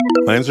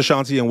My name is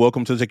Ashanti, and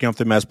welcome to the Taking Off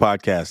the Mask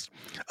podcast.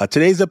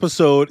 Today's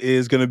episode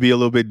is going to be a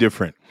little bit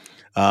different.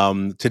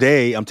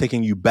 Today, I'm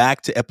taking you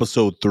back to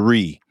episode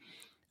 3.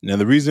 Now,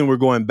 the reason we're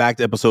going back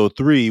to episode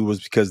 3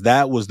 was because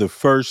that was the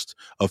first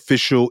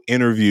official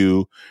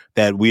interview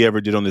that we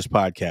ever did on this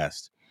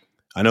podcast.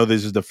 I know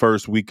this is the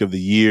first week of the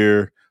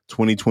year,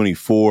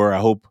 2024. I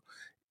hope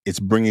it's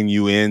bringing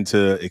you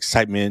into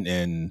excitement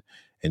and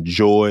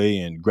joy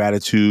and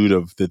gratitude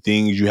of the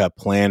things you have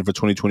planned for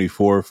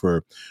 2024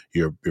 for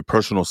your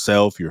personal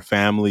self, your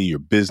family, your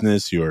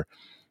business, your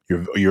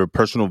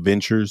personal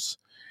ventures.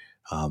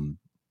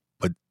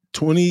 But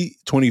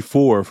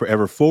 2024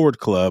 Forever Forward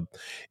Club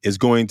is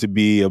going to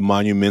be a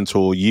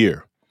monumental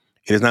year.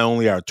 It is not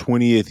only our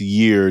 20th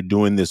year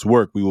doing this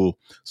work. We will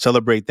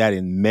celebrate that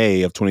in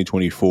May of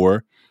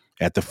 2024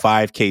 at the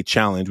 5K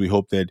challenge. We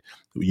hope that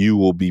you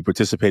will be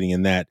participating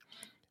in that.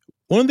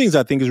 One of the things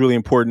I think is really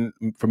important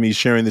for me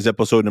sharing this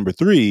episode number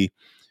 3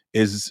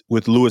 is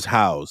with Lewis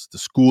Howes, the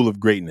School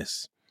of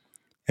Greatness.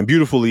 And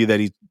beautifully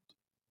that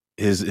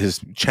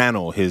his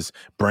channel, his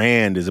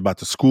brand is about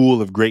the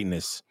School of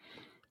Greatness,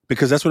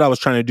 because that's what I was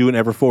trying to do in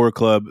Ever Forward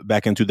Club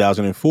back in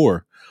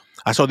 2004.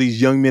 I saw these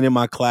young men in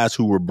my class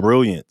who were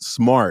brilliant,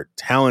 smart,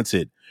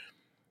 talented,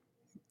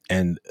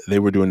 and they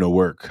were doing no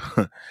work.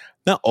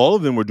 Not all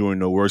of them were doing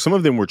no work. Some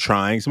of them were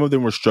trying, some of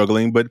them were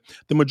struggling, but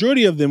the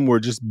majority of them were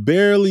just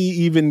barely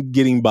even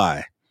getting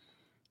by.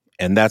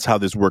 And that's how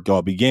this work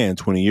all began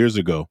 20 years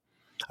ago.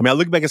 I mean, I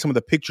look back at some of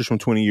the pictures from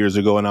 20 years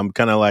ago, and I'm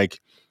kind of like,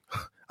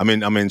 I'm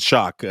in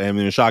shock. I'm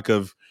in shock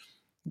of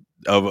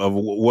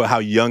how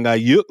young I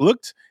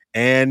looked,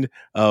 and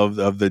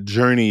of the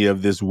journey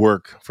of this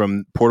work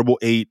from Portable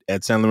 8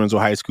 at San Lorenzo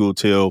High School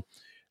till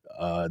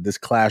this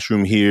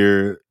classroom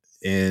here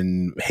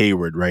in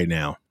Hayward right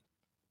now.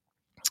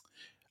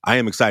 I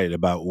am excited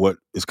about what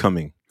is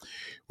coming.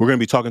 We're going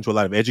to be talking to a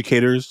lot of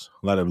educators,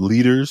 a lot of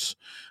leaders,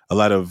 a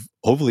lot of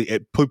hopefully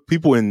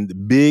people in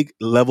big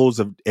levels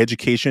of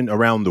education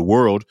around the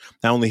world,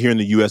 not only here in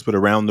the U.S., but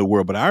around the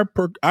world. But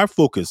our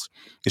focus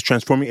is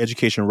transforming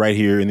education right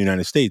here in the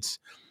United States.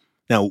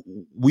 Now,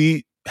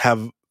 we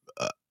have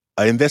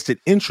an invested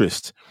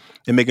interest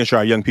in making sure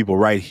our young people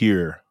right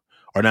here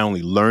are not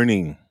only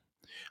learning,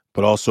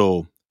 but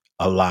also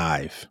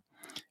alive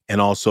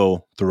and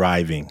also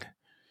thriving.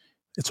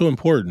 It's so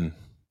important.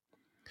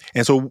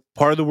 And so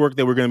part of the work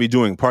that we're going to be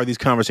doing, part of these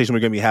conversations we're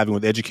going to be having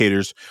with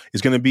educators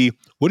is going to be,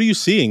 what are you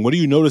seeing? What are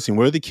you noticing?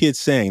 What are the kids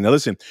saying? Now,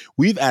 listen,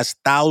 we've asked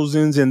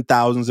thousands and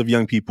thousands of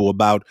young people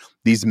about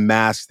these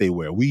masks they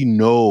wear. We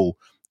know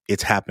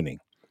it's happening.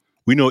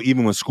 We know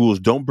even when schools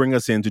don't bring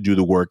us in to do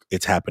the work,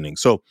 it's happening.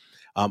 So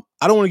I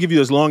don't want to give you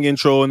this long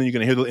intro and then you're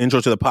going to hear the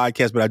intro to the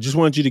podcast, but I just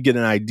want you to get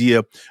an idea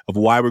of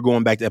why we're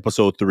going back to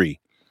episode 3.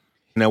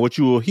 Now, what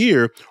you will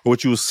hear or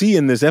what you will see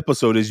in this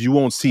episode is you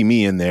won't see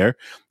me in there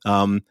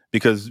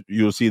because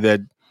you'll see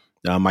that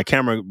my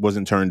camera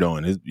wasn't turned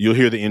on. You'll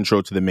hear the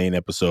intro to the main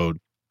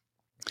episode.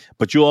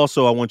 But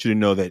I want you to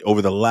know that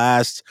over the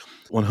last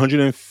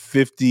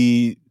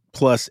 150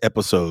 plus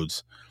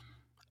episodes,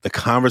 the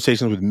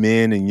conversations with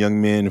men and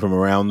young men from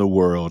around the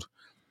world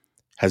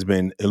has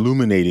been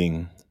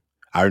illuminating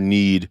our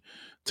need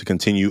to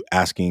continue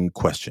asking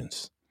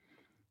questions,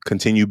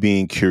 continue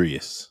being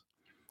curious.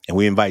 And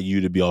we invite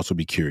you to also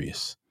be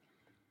curious.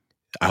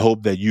 I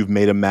hope that you've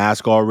made a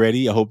mask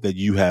already. I hope that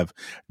you have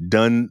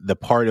done the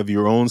part of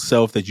your own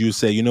self that you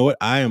say, you know what,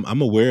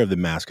 I'm aware of the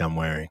mask I'm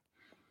wearing.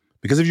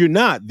 Because if you're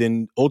not,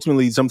 then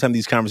ultimately sometimes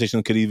these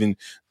conversations could even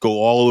go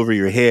all over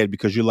your head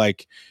because you're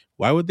like,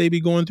 why would they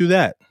be going through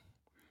that?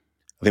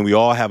 I think we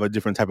all have a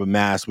different type of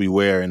mask we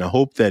wear. And I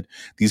hope that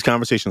these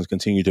conversations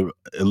continue to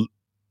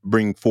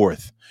bring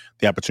forth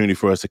the opportunity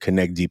for us to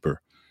connect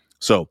deeper.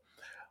 So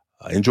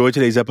enjoy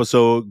today's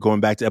episode,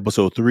 going back to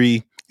episode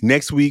 3.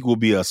 Next week will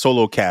be a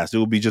solo cast. It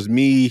will be just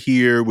me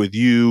here with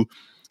you.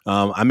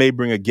 I may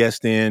bring a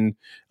guest in,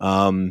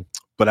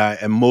 but I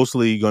am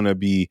mostly going to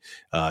be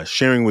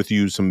sharing with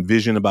you some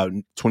vision about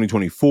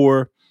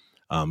 2024,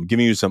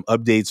 giving you some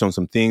updates on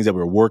some things that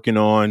we're working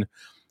on,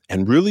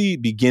 and really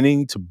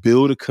beginning to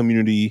build a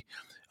community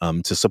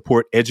to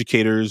support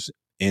educators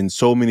in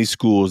so many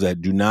schools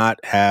that do not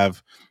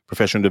have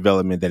professional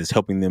development that is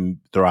helping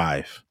them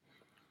thrive.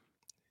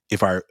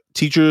 If our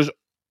teachers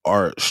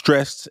are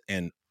stressed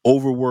and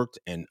overworked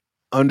and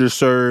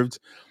underserved,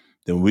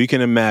 then we can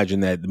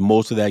imagine that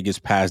most of that gets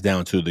passed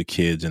down to the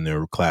kids in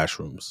their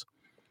classrooms.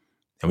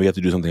 And we have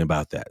to do something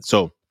about that.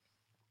 So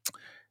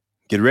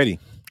get ready.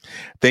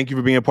 Thank you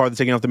for being a part of the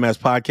Taking Off the Mask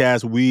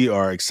podcast. We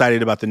are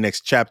excited about the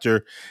next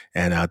chapter.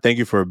 And thank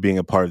you for being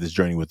a part of this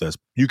journey with us.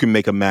 You can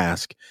make a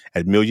mask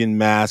at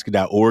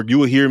millionmask.org. You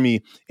will hear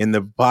me in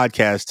the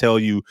podcast tell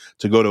you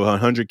to go to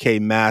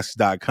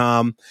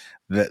 100kmasks.com.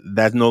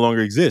 That no longer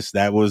exists.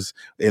 That was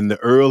in the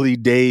early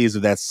days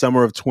of that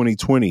summer of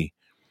 2020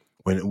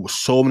 when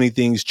so many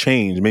things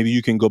changed. Maybe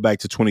you can go back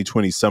to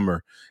 2020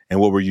 summer and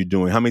what were you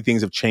doing? How many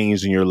things have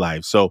changed in your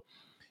life? So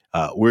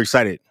we're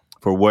excited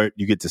for what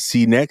you get to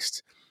see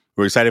next.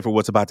 We're excited for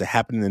what's about to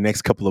happen in the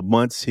next couple of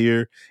months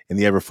here in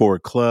the Ever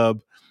Forward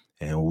Club.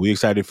 And we're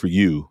excited for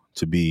you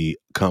to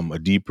become a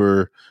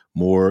deeper,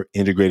 more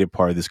integrated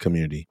part of this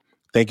community.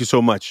 Thank you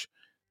so much.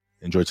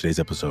 Enjoy today's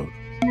episode.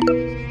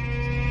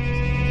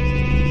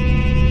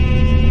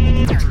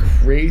 It's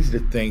crazy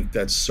to think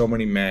that so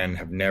many men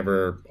have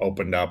never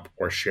opened up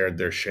or shared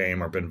their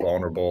shame or been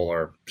vulnerable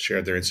or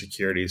shared their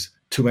insecurities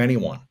to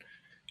anyone.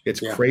 It's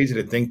crazy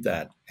to think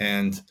that.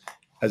 And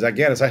as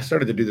I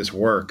started to do this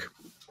work,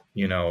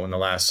 in the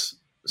last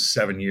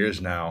 7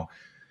 years now,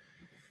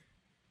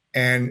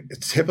 and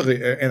it's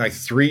typically, and like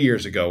 3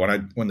 years ago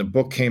when the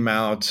book came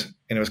out,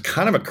 and it was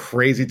kind of a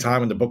crazy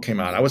time when the book came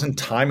out. I wasn't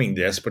timing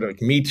this, but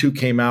like Me Too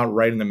came out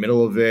right in the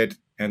middle of it.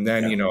 And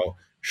then,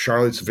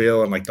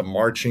 Charlottesville and like the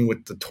marching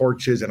with the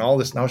torches and all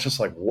this. And I was just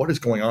like, what is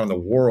going on in the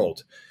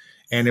world?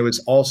 And it was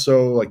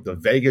also like the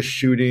Vegas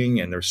shooting,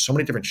 and there's so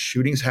many different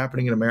shootings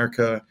happening in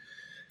America.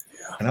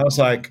 Yeah. And I was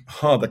like,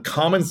 the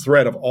common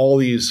thread of all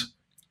these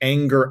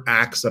anger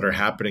acts that are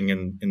happening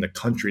in the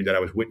country that I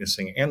was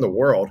witnessing and the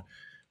world,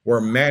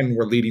 where men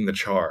were leading the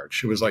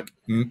charge. It was like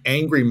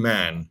angry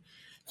men.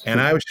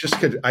 And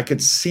I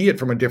could see it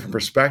from a different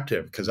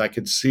perspective, because I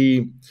could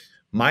see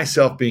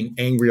myself being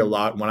angry a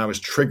lot when I was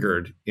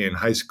triggered in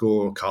high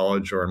school,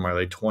 college, or in my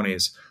late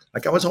 20s.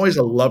 Like, I was always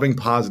a loving,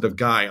 positive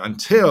guy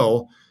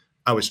until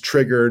I was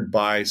triggered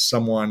by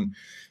someone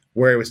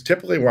where it was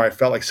typically where I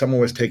felt like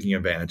someone was taking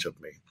advantage of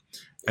me.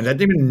 And I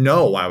didn't even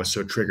know why I was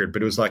so triggered,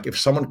 but it was like if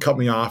someone cut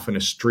me off in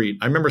a street.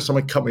 I remember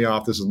someone cut me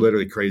off. This is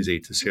literally crazy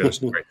to hear this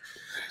story.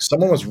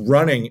 Someone was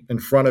running in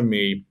front of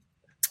me.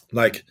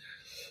 Like,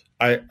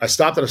 I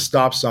stopped at a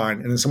stop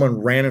sign, and then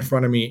someone ran in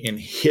front of me and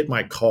hit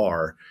my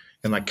car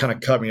and like kind of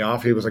cut me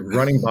off. He was like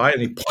running by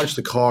and he punched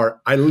the car.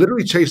 I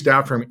literally chased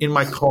after him in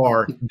my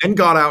car, then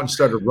got out and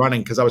started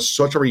running because I was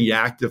such a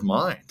reactive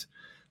mind.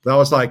 But I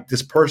was like,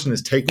 this person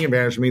is taking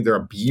advantage of me. They're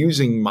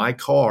abusing my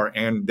car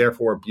and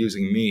therefore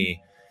abusing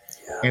me.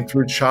 And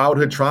through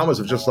childhood traumas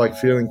of just like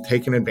feeling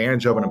taken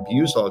advantage of and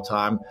abused all the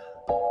time,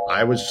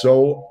 I was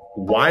so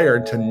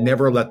wired to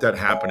never let that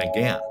happen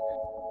again.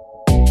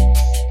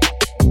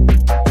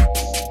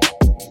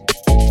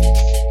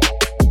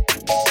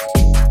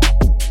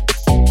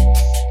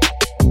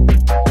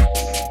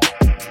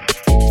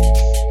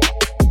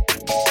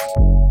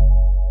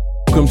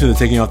 Welcome to the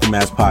Taking Off the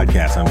Mask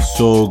podcast. I'm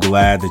so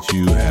glad that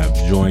you have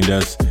joined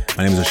us.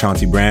 My name is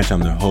Ashanti Branch.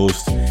 I'm the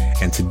host.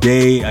 And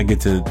today I get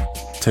to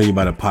tell you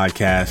about a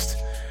podcast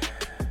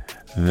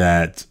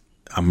that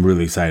I'm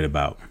really excited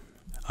about.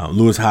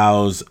 Lewis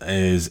Howes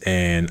is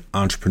an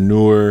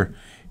entrepreneur.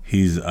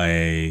 He's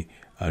a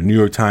New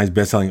York Times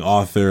bestselling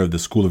author of The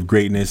School of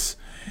Greatness.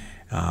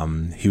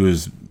 He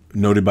was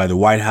noted by the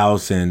White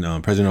House and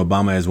President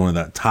Obama as one of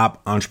the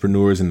top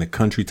entrepreneurs in the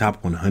country,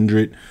 top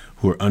 100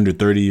 who are under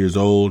 30 years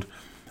old.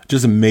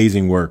 Just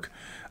amazing work.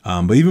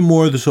 But even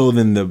more so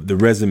than the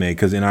resume,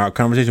 because in our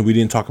conversation, we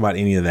didn't talk about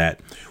any of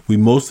that. We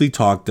mostly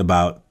talked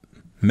about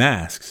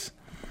masks.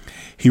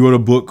 He wrote a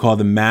book called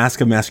The Mask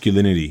of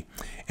Masculinity.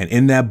 And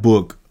in that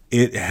book,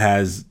 it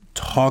has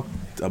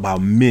talked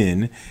about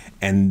men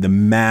and the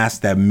masks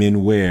that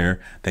men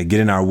wear that get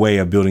in our way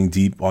of building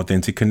deep,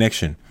 authentic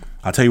connection.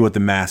 I'll tell you what the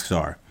masks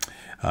are.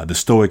 The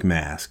stoic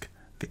mask,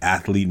 the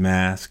athlete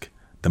mask,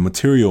 the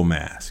material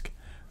mask,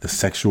 the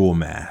sexual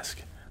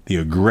mask, the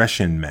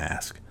aggression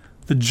mask,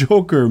 the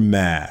Joker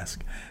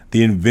mask,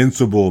 the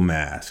invincible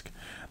mask,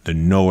 the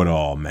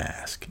know-it-all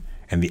mask,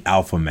 and the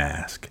alpha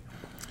mask.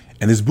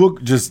 And this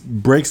book just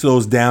breaks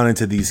those down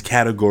into these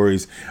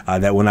categories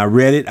that when I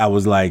read it, I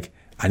was like,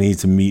 I need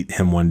to meet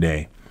him one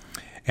day.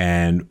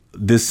 And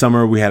this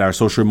summer, we had our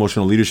Social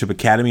Emotional Leadership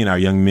Academy, and our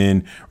young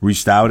men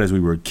reached out as we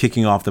were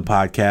kicking off the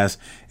podcast,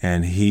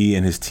 and he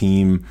and his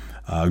team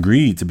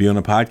agreed to be on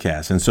the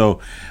podcast. And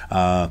so,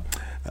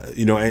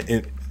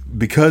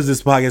 because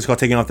this podcast is called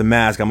Taking Off the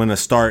Mask, I'm going to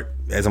start,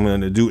 as I'm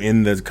going to do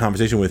in the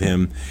conversation with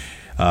him.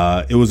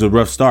 It was a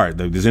rough start.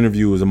 This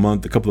interview was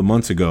a couple of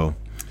months ago.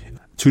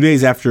 2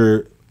 days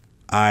after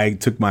I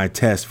took my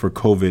test for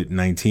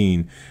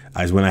COVID-19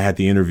 is when I had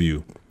the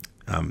interview.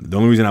 The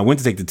only reason I went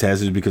to take the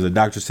test is because the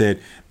doctor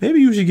said, maybe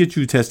you should get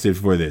you tested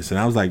for this. And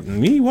I was like,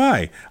 me?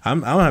 Why? I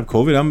don't have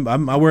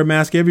COVID. I wear a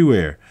mask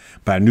everywhere.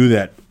 But I knew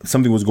that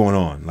something was going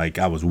on. Like,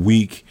 I was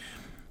weak,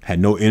 had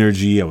no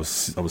energy. I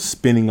was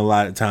spinning a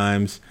lot at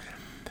times.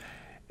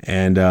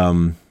 And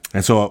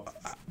so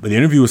the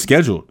interview was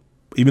scheduled.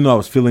 Even though I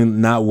was feeling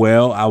not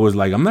well, I was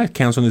like, I'm not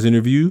canceling this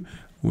interview.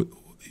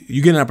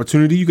 You get an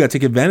opportunity, you got to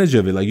take advantage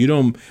of it. Like, you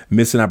don't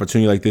miss an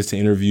opportunity like this to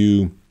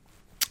interview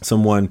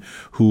someone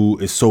who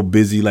is so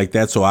busy like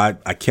that. So I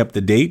kept the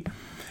date,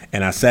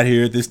 and I sat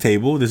here at this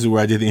table. This is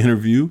where I did the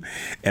interview.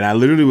 And I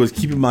literally was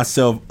keeping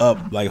myself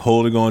up, like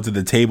holding on to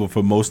the table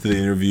for most of the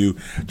interview,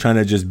 trying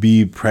to just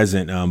be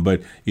present.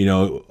 But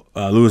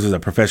Lewis is a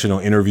professional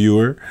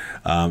interviewer,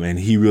 and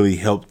he really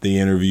helped the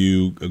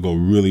interview go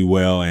really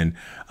well. And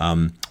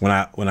when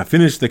I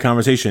finished the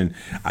conversation,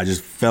 I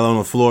just fell on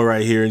the floor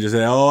right here and just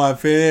said, "Oh, I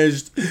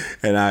finished!"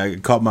 And I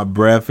caught my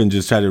breath and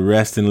just tried to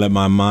rest and let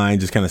my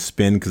mind just kind of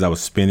spin, because I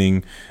was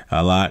spinning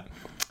a lot.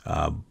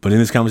 But in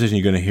this conversation,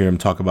 you're going to hear him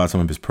talk about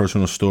some of his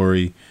personal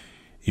story.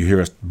 You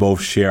hear us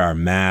both share our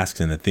masks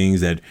and the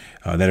things that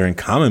are in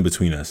common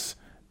between us.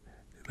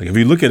 Like if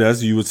you look at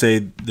us, you would say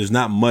there's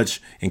not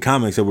much in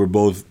common except we're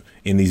both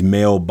in these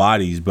male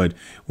bodies. But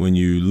when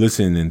you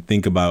listen and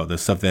think about the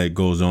stuff that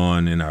goes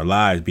on in our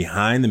lives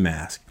behind the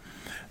mask,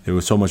 there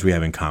was so much we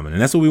have in common.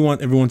 And that's what we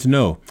want everyone to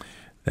know,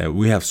 that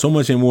we have so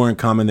much more in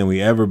common than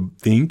we ever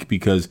think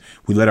because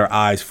we let our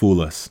eyes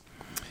fool us.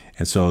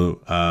 And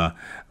so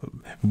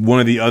one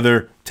of the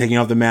other taking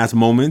off the mask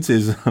moments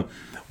is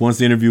once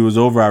the interview was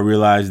over, I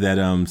realized that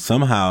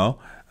somehow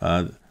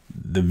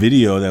the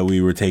video that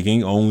we were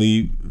taking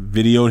only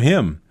videoed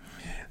him.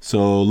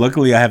 So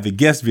luckily I have the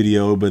guest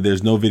video, but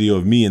there's no video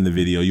of me in the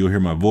video. You'll hear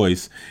my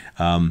voice.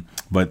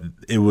 But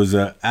it was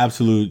an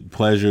absolute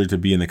pleasure to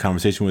be in the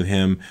conversation with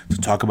him, to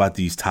talk about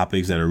these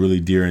topics that are really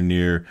dear and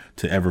near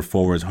to Ever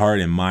Forward's heart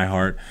and my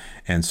heart.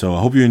 And so I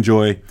hope you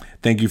enjoy.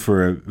 Thank you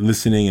for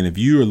listening. And if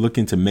you are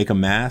looking to make a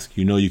mask,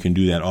 you know you can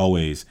do that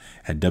always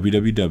at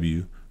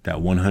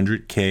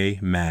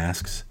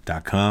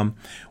www.100kmasks.com.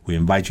 We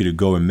invite you to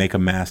go and make a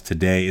mask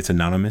today. It's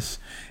anonymous,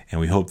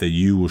 and we hope that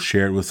you will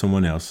share it with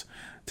someone else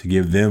to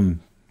give them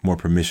more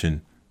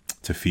permission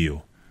to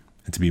feel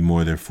and to be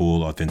more their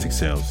full, authentic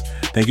selves.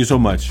 Thank you so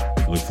much.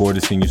 I look forward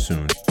to seeing you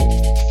soon.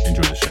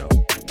 Enjoy the show.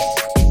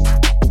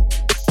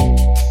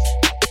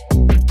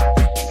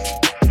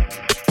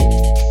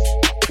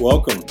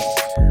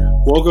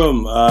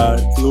 Welcome,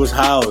 Lewis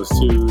Howes,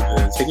 to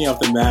the Taking Off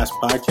the Mask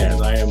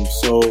podcast. I am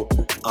so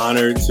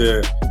honored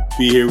to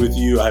be here with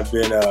you. I've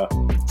been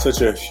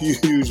such a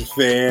huge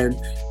fan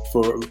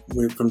from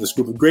the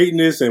Scoop of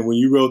Greatness, and when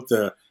you wrote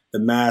the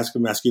Mask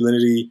of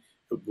Masculinity,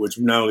 which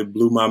not only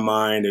blew my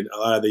mind and a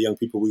lot of the young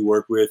people we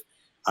work with,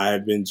 I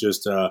have been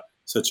just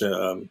such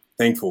a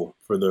thankful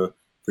for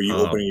you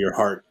opening your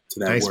heart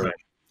to that thanks, work. Man.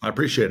 I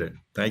appreciate it.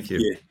 Thank you.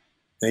 Yeah,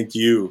 thank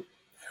you.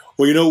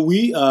 Well,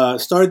 we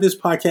started this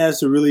podcast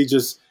to really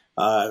just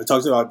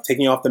talk about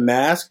taking off the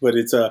mask, but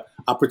it's an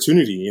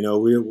opportunity.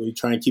 We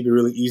try and keep it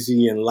really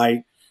easy and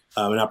light,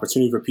 an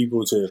opportunity for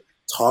people to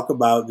talk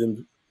about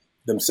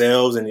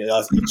themselves and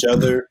each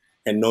other,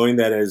 and knowing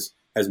that as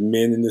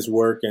men in this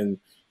work, and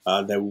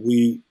that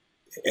we,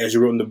 as you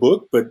wrote in the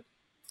book, but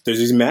there's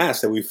these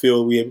masks that we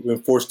feel we have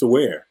been forced to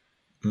wear.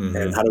 Mm-hmm.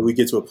 And how do we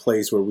get to a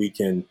place where we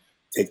can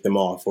take them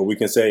off, or we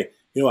can say,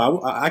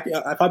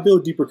 if I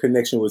build deeper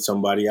connection with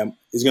somebody,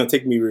 it's going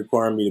to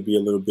require me to be a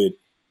little bit,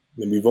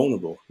 maybe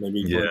vulnerable,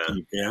 maybe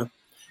deep, yeah.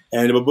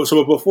 And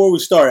so before we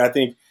start, I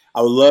think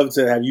I would love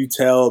to have you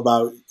tell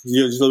about just a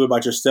little bit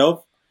about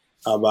yourself,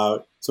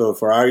 so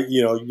for our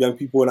young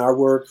people in our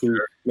work who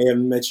may have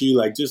met you,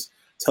 like just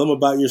tell them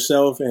about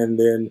yourself, and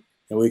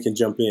we can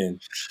jump in.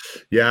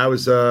 Yeah, I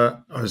was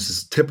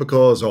as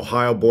typical as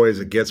Ohio boy as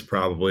it gets.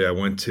 Probably I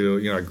went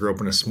to I grew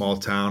up in a small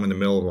town in the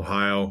middle of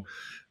Ohio.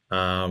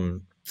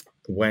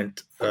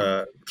 Went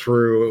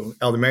through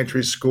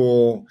elementary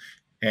school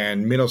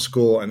and middle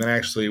school, and then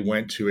actually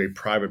went to a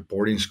private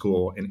boarding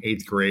school in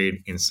 8th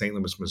grade in St.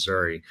 Louis,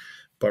 Missouri.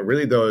 But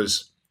really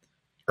those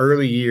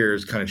early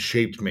years kind of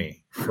shaped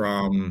me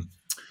from,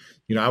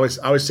 I was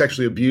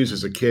sexually abused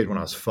as a kid when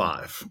I was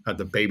 5 at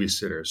the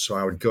babysitters. So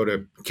I would go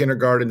to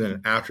kindergarten,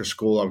 then after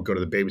school, I would go to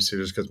the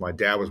babysitters because my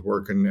dad was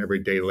working every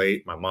day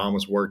late. My mom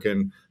was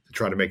working to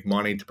try to make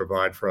money to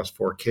provide for us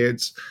 4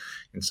 kids.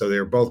 And so they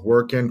were both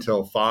working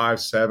till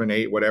 5, 7,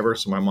 8, whatever.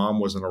 So my mom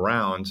wasn't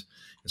around.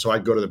 And so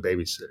I'd go to the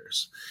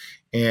babysitters.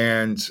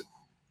 And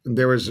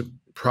there was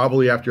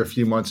probably after a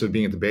few months of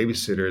being at the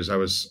babysitters, I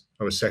was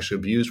sexually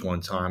abused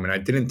one time. And I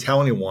didn't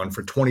tell anyone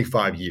for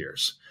 25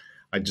 years.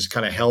 I just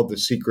kind of held the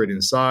secret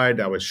inside.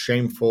 I was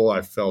shameful.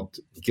 I felt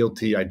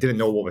guilty. I didn't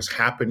know what was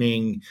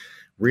happening.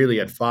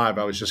 Really at 5,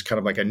 I was just kind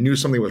of like, I knew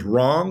something was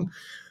wrong,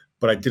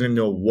 but I didn't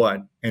know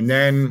what. And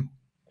then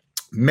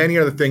many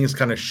other things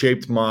kind of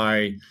shaped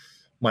my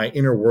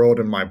inner world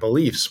and my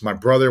beliefs. My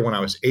brother, when I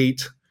was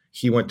 8,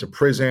 he went to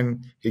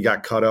prison. He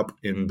got caught up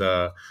in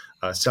the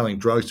selling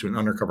drugs to an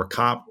undercover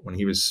cop when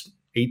he was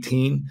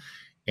 18.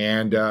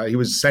 And he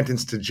was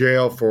sentenced to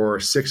jail for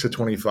 6 to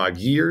 25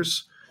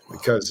 years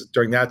because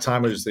during that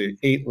time, it was the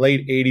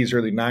late 80s,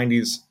 early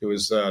 90s. It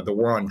was the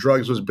war on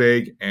drugs was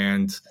big,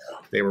 and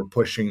they were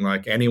pushing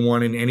like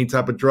anyone in any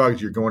type of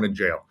drugs, you're going to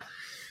jail.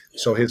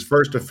 So his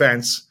first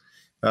offense,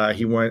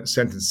 he went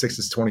sentenced 6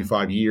 to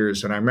 25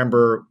 years. And I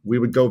remember we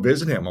would go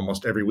visit him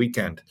almost every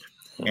weekend.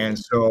 And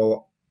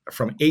so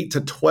from 8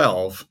 to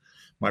 12,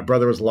 my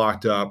brother was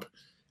locked up,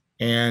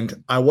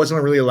 and I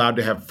wasn't really allowed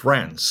to have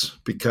friends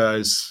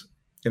because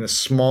in a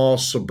small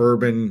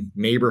suburban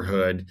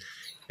neighborhood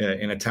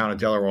in a town of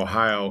Delaware,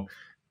 Ohio,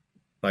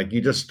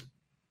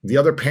 the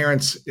other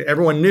parents,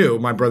 everyone knew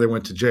my brother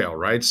went to jail,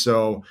 right?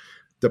 So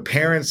the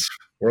parents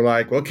were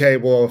like, okay,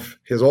 well, if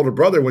his older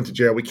brother went to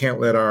jail, we can't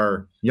let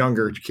our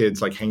younger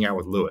kids like hang out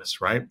with Lewis,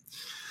 right?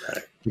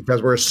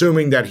 Because we're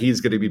assuming that he's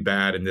going to be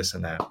bad and this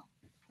and that.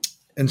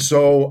 And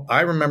so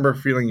I remember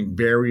feeling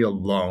very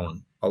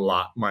alone a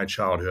lot in my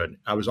childhood.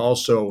 I was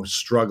also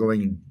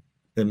struggling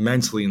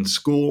immensely in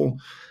school,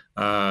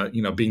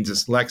 being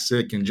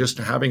dyslexic and just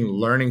having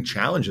learning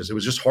challenges. It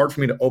was just hard for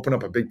me to open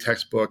up a big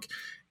textbook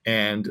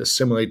and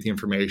assimilate the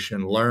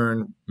information,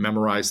 learn,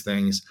 memorize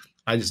things.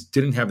 I just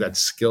didn't have that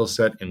skill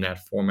set in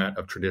that format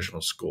of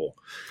traditional school.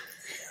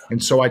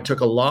 And so I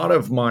took a lot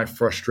of my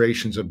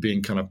frustrations of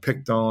being kind of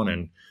picked on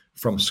and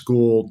from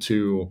school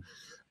to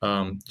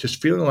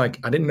just feeling like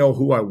I didn't know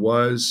who I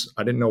was.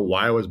 I didn't know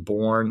why I was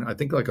born. I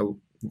think like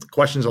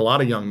questions a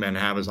lot of young men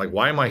have is like,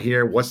 why am I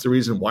here? What's the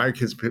reason? Why are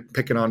kids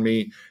picking on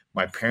me?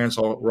 My parents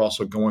were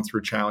also going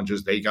through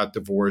challenges. They got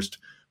divorced.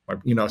 So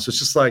it's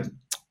just like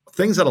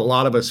things that a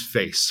lot of us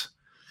face.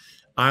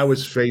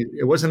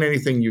 It wasn't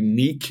anything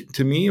unique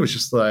to me. It was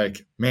just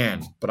like,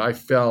 man, but I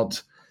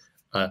felt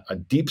a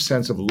deep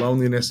sense of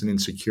loneliness and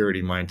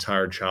insecurity my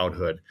entire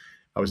childhood.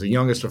 I was the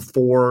youngest of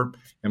four,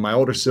 and my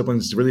older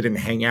siblings really didn't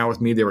hang out with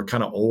me. They were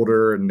kind of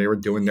older and they were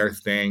doing their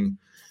thing.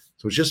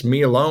 So it was just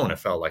me alone, it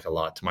felt like a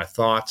lot, to my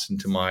thoughts and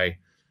to my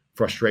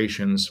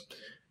frustrations.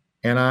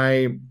 And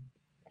I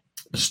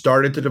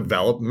started to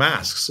develop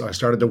masks. I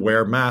started to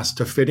wear masks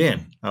to fit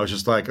in. I was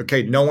just like,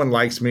 okay, no one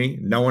likes me.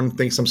 No one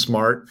thinks I'm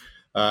smart.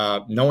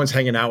 No one's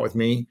hanging out with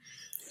me.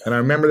 And I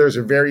remember there was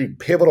a very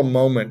pivotal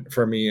moment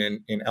for me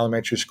in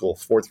elementary school,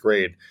 fourth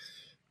grade.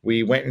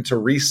 We went into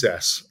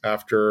recess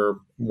after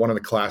one of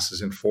the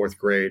classes in fourth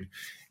grade.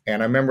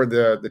 And I remember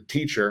the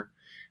teacher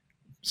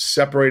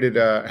separated,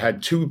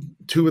 had two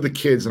of the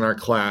kids in our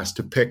class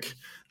to pick,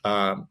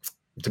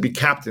 to be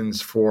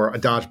captains for a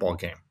dodgeball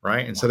game,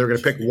 right? And so they're going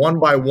to pick one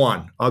by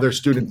one other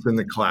students in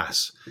the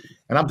class.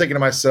 And I'm thinking to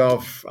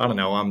myself, I don't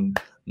know, I'm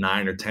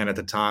 9 or 10 at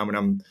the time, and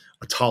I'm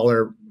a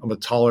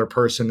taller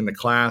person in the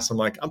class. I'm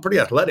like, I'm pretty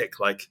athletic.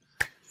 Like,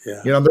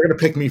 they're going to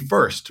pick me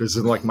first. This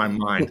is like my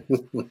mind.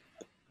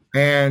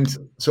 And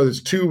so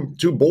there's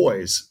two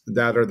boys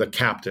that are the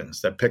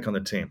captains that pick on the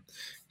team.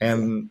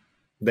 And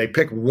they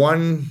pick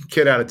one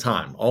kid at a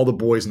time, all the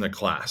boys in the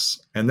class.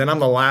 And then I'm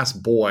the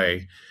last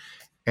boy.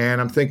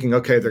 And I'm thinking,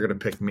 okay, they're going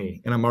to pick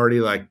me. And I'm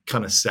already like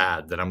kind of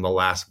sad that I'm the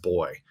last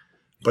boy.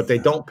 But they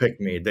don't pick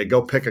me. They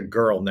go pick a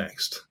girl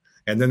next.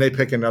 And then they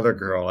pick another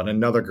girl and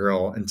another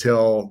girl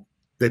until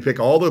they pick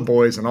all the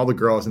boys and all the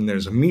girls, and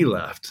there's me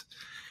left.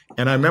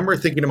 And I remember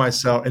thinking to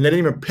myself, and they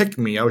didn't even pick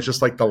me. I was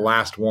just like the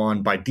last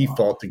one by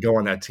default to go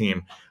on that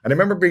team. And I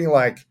remember being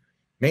like,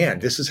 man,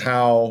 this is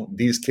how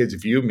these kids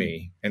view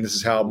me. And this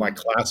is how my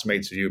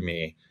classmates view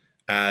me,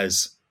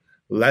 as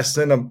less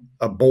than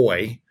a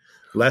boy,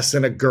 less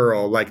than a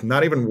girl, like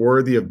not even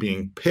worthy of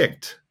being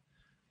picked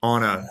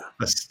on a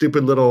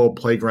stupid little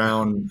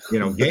playground,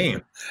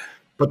 game.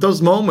 But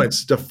those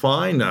moments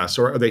define us,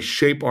 or they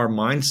shape our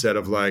mindset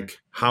of like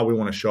how we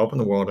want to show up in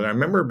the world. And I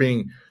remember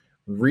being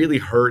really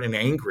hurt and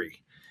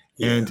angry.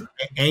 And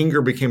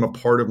anger became a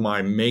part of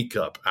my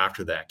makeup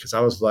after that, because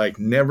I was like,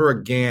 never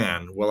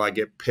again will I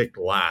get picked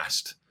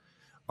last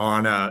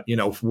on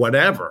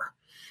whatever.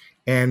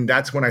 And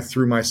that's when I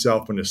threw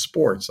myself into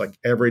sports. Like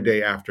every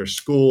day after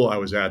school, I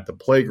was at the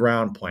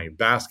playground playing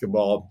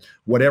basketball,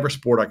 whatever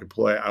sport I could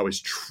play. I was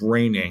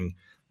training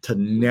to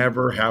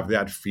never have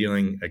that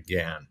feeling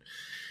again.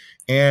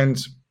 And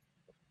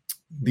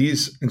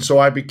so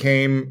I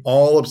became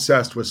all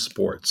obsessed with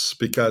sports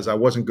because I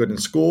wasn't good in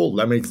school.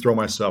 Let me throw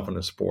myself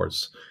into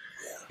sports.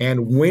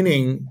 And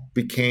winning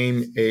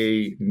became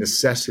a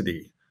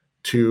necessity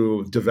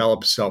to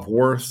develop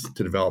self-worth,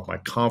 to develop my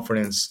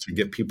confidence, to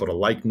get people to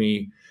like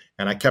me.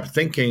 And I kept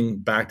thinking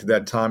back to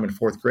that time in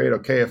fourth grade,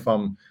 okay, if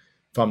I'm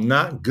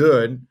not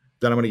good,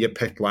 then I'm going to get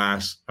picked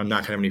last. I'm not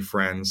going to have any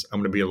friends. I'm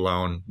going to be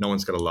alone. No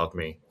one's going to love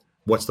me.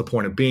 What's the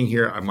point of being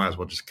here? I might as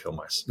well just kill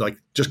myself. Like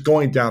just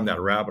going down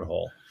that rabbit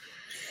hole.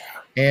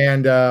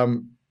 And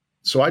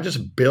so I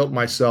just built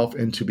myself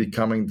into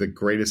becoming the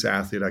greatest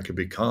athlete I could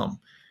become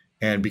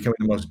and becoming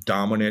the most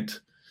dominant,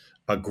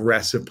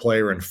 aggressive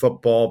player in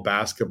football,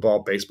 basketball,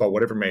 baseball,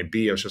 whatever it may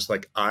be. I was just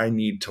like, I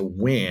need to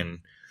win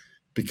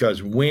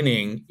because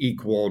winning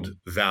equaled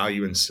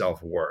value and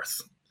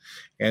self-worth.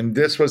 And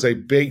this was a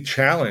big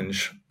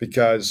challenge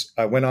because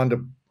I went on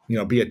to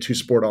be a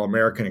two-sport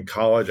All-American in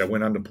college. I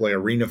went on to play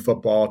arena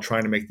football,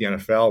 trying to make the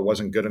NFL. It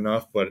wasn't good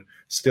enough, but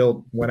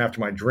still went after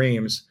my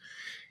dreams.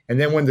 And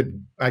then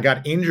when I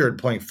got injured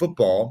playing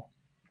football,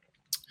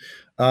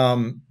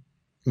 my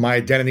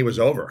identity was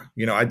over.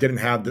 I didn't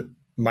have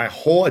my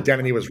whole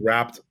identity was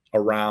wrapped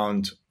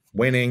around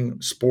winning,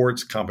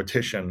 sports,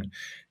 competition.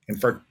 And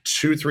for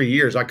 2-3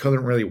 years, I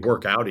couldn't really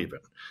work out even.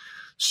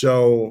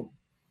 So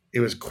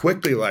it was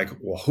quickly like,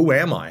 well, who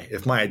am I?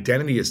 If my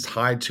identity is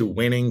tied to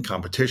winning,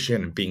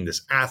 competition, and being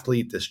this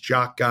athlete, this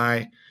jock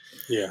guy,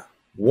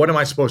 what am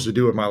I supposed to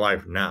do with my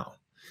life now?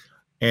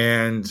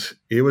 And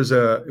it was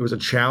a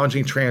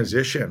challenging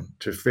transition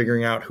to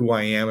figuring out who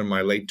I am in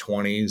my late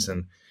 20s.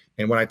 And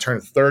when I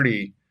turned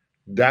 30,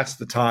 that's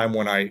the time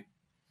when I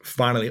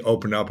finally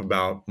opened up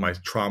about my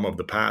trauma of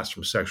the past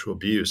from sexual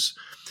abuse.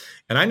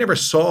 And I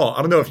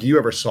don't know if you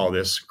ever saw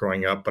this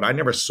growing up, but I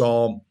never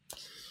saw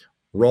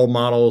role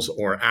models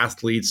or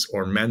athletes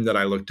or men that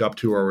I looked up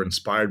to or were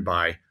inspired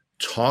by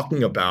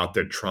talking about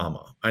their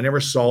trauma. I never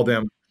saw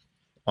them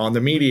on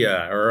the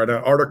media or at an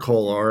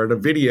article or at a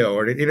video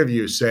or an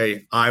interview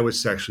say, I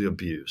was sexually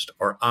abused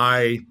or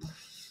I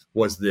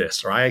was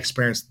this, or I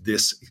experienced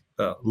this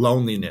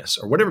loneliness,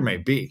 or whatever it may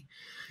be.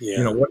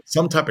 Yeah.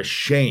 Some type of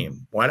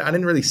shame. Well, I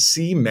didn't really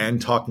see men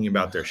talking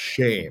about their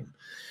shame.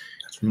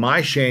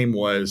 My shame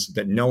was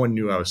that no one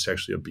knew I was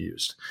sexually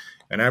abused.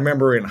 And I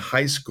remember in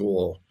high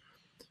school,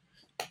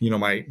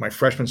 my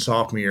freshman,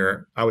 sophomore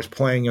year, I was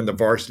playing in the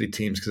varsity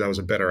teams because I was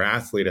a better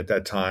athlete at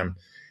that time.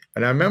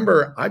 And I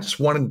remember I just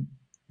wanted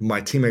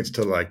my teammates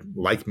to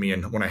like me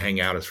and want to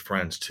hang out as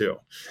friends too.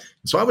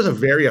 So I was a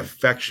very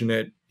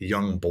affectionate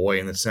young boy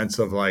in the sense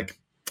of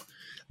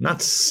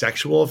not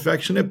sexual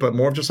affectionate, but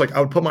more of just I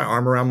would put my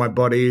arm around my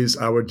buddies.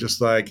 I would just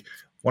want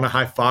to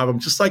high five them.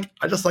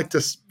 I just like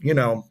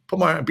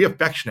to, be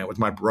affectionate with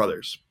my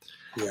brothers.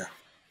 Yeah.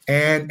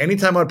 And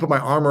anytime I'd put my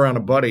arm around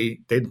a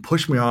buddy, they'd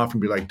push me off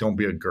and be like, don't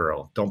be a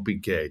girl, don't be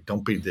gay,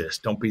 don't be this,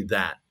 don't be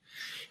that.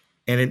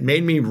 And it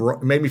made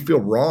me feel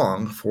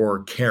wrong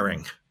for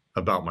caring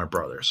about my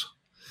brothers.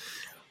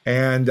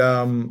 And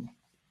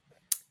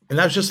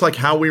that's just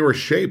how we were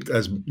shaped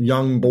as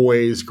young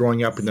boys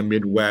growing up in the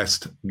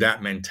Midwest,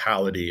 that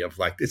mentality of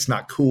it's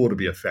not cool to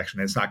be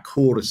affectionate. It's not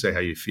cool to say how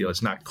you feel.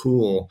 It's not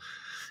cool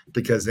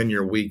because then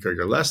you're weak or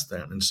you're less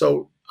than. And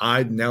so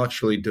I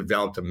naturally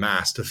developed a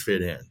mask to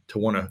fit in, to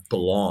want to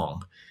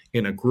belong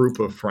in a group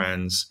of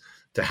friends,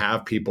 to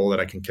have people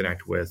that I can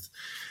connect with.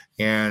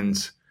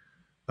 And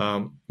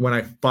when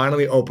I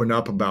finally opened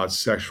up about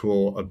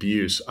sexual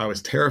abuse, I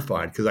was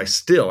terrified because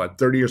at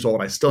 30 years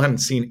old, I still hadn't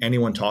seen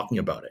anyone talking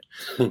about it.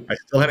 I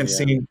still hadn't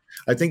seen,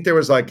 I think there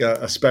was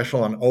a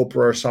special on Oprah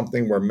or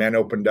something where men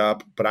opened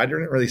up, but I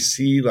didn't really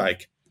see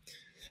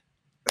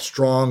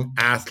strong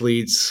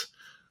athletes,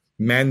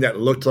 men that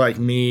looked like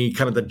me,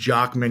 kind of the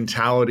jock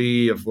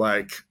mentality of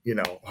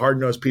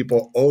hard-nosed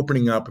people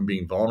opening up and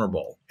being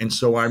vulnerable. And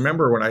so I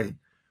remember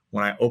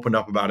when I opened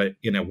up about it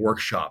in a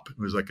workshop, it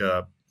was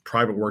a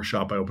private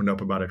workshop. I opened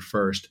up about it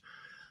first.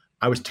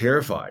 I was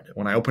terrified.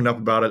 When I opened up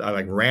about it,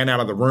 I ran out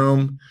of the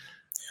room.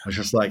 I was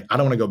just I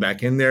don't want to go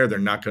back in there. They're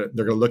going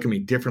to look at me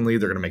differently.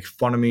 They're going to make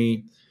fun of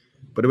me.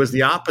 But it was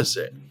the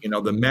opposite.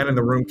 The men in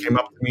the room came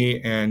up to me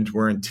and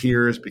were in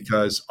tears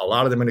because a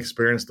lot of them had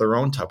experienced their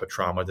own type of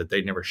trauma that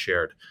they'd never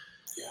shared.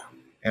 Yeah.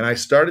 And I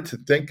started to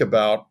think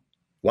about,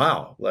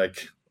 wow,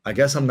 I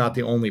guess I'm not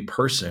the only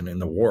person in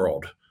the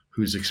world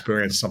who's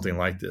experienced something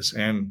like this.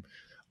 And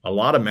a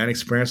lot of men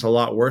experience a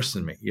lot worse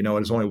than me. It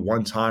was only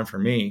one time for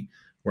me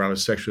where I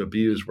was sexually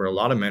abused, where a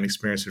lot of men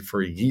experienced it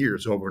for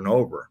years over and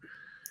over,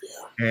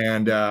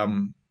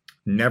 and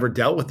never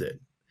dealt with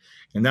it.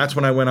 And that's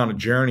when I went on a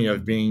journey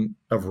of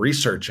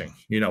researching.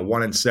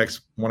 1 in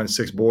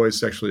 6 boys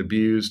sexually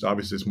abused.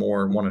 Obviously, it's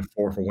more 1 in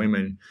 4 for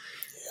women.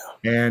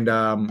 Yeah. And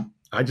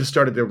I just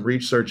started to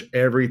research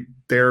every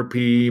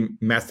therapy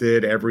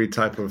method, every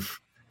type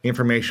of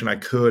information I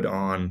could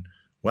on,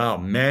 wow,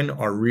 men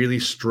are really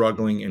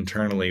struggling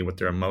internally with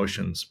their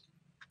emotions.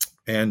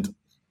 And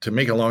to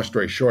make a long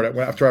story short,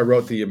 after I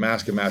wrote the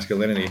Mask of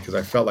Masculinity, because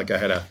I felt like I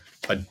had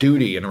a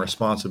duty and a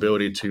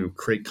responsibility to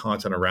create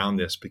content around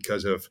this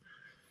because of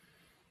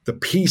the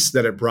peace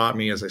that it brought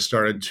me as I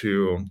started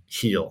to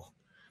heal,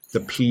 the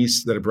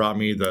peace that it brought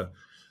me, the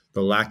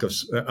lack of,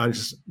 I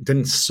just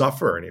didn't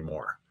suffer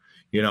anymore.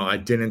 I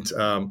didn't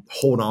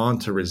hold on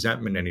to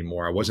resentment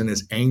anymore. I wasn't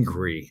as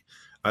angry.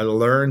 I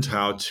learned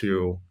how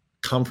to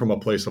come from a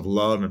place of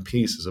love and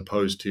peace as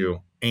opposed to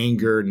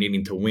anger,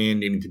 needing to win,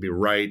 needing to be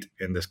right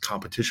in this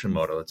competition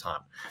mode all the time.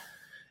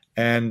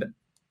 And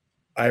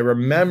I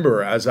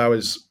remember as I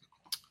was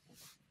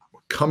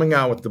coming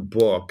out with the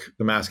book,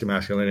 The Mask of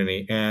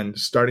Masculinity, and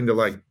starting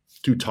to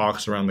do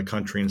talks around the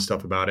country and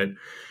stuff about it,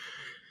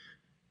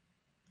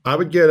 I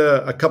would get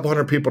a couple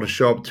hundred people to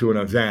show up to an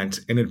event,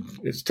 and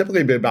it's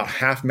typically been about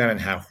half men and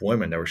half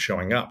women that were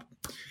showing up.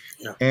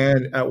 Yeah.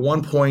 And at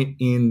one point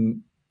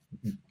in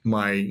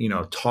my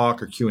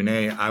talk or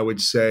Q&A, I would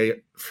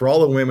say, for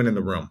all the women in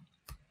the room,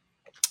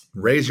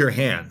 raise your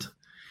hand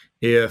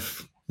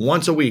if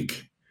once a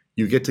week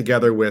you get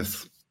together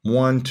with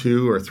 1,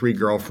 2, or 3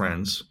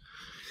 girlfriends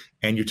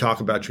and you talk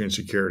about your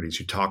insecurities,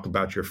 you talk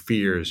about your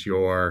fears,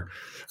 your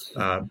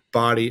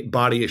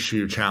body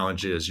issue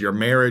challenges, your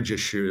marriage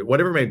issue,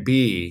 whatever it may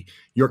be,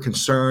 your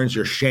concerns,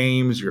 your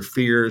shames, your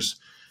fears.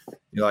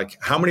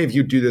 How many of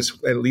you do this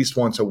at least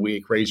once a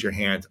week? Raise your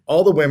hand.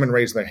 All the women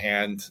raise their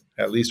hand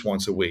at least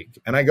once a week.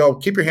 And I go,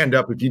 keep your hand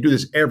up. If you do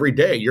this every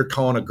day, you're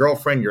calling a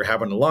girlfriend, you're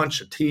having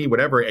lunch, a tea,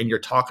 whatever, and you're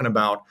talking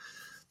about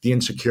the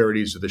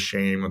insecurities or the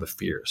shame or the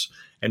fears.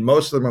 And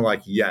most of them are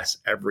yes,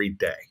 every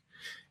day.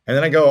 And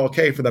then I go,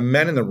 okay, for the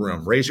men in the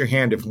room, raise your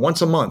hand if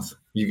once a month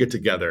you get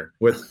together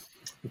with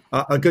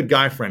a good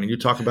guy friend and you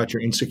talk about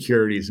your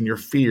insecurities and your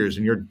fears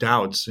and your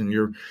doubts and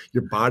your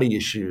body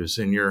issues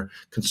and your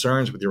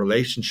concerns with your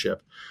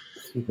relationship.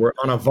 We're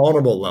on a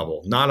vulnerable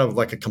level, not of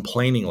a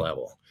complaining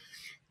level.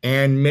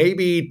 And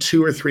maybe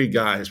 2 or 3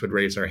 guys would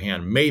raise their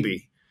hand,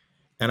 maybe.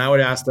 And I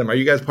would ask them, are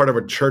you guys part of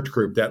a church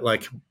group that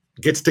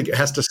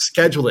has to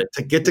schedule it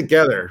to get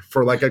together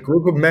for a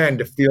group of men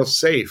to feel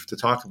safe to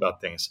talk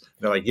about things? And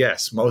they're like,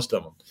 yes, most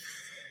of them.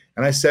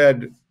 And I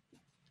said,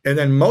 and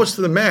then most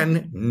of the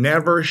men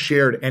never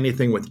shared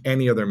anything with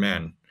any other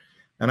men.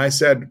 And I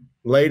said,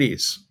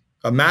 ladies,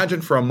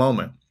 imagine for a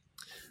moment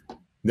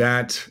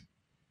that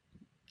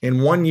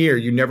in 1 year,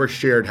 you never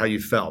shared how you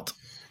felt.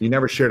 You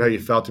never shared how you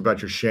felt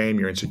about your shame,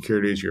 your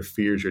insecurities, your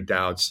fears, your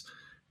doubts.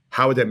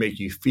 How would that make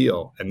you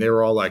feel? And they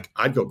were all like,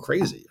 I'd go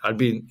crazy. I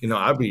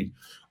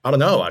don't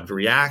know, I'd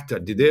react,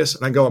 I'd do this.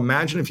 And I go,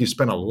 imagine if you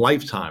spent a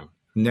lifetime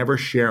never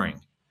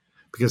sharing,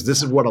 because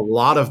this is what a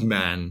lot of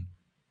men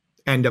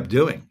end up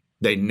doing.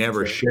 They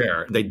never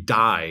share. They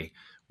die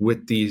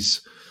with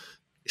these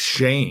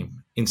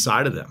shame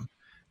inside of them.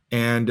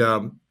 And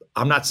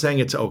I'm not saying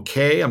it's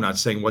okay. I'm not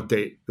saying what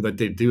they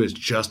do is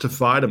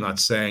justified. I'm not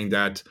saying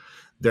that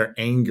their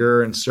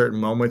anger in certain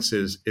moments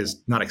is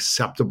not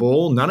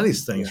acceptable. None of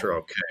these things are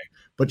okay.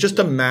 But just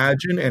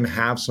imagine and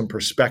have some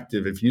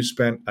perspective if you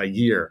spent a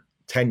year,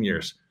 10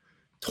 years,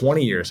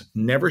 20 years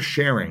never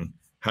sharing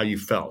how you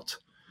felt.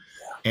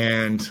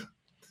 And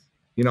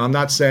I'm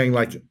not saying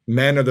like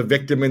men are the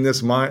victim in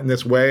this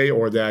way,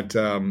 or that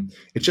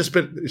it's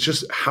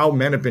just how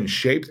men have been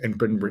shaped and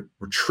been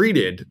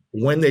treated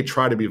when they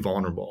try to be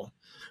vulnerable,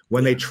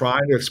 when they try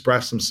to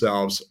express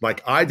themselves,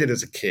 like I did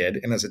as a kid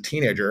and as a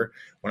teenager.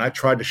 When I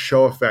tried to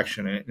show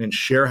affection and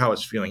share how I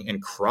was feeling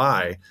and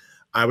cry,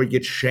 I would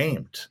get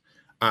shamed.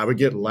 I would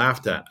get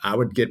laughed at. I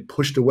would get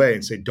pushed away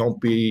and say,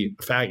 "Don't be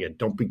a faggot.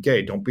 Don't be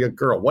gay. Don't be a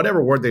girl."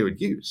 Whatever word they would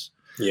use,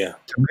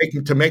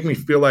 to make me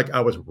feel like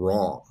I was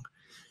wrong.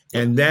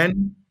 And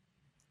then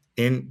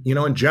in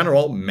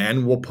general,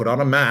 men will put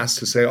on a mask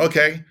to say,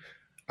 okay,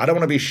 I don't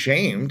want to be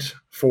shamed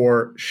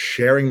for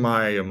sharing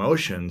my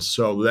emotions.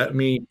 So let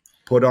me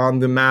put on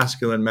the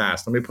masculine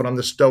mask. Let me put on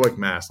the stoic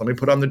mask. Let me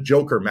put on the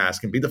Joker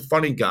mask and be the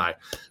funny guy.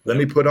 Let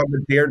me put on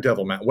the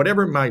daredevil mask,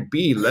 whatever it might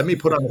be. Let me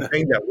put on the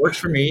thing that works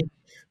for me,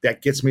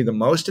 that gets me the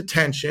most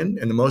attention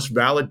and the most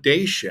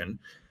validation.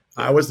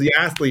 I was the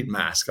athlete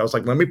mask. I was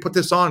like, let me put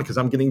this on because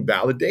I'm getting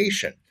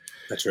validation.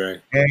 That's right.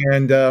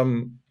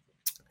 And,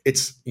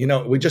 it's,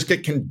 we just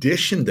get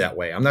conditioned that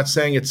way. I'm not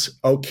saying it's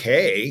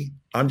okay.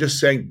 I'm just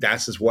saying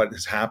that's what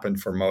has happened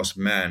for most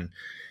men.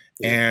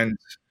 And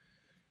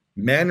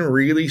men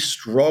really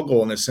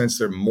struggle in the sense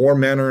that more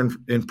men are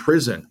in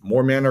prison,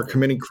 more men are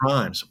committing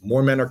crimes,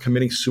 more men are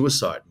committing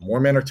suicide, more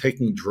men are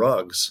taking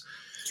drugs.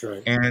 That's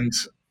right. And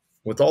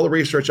with all the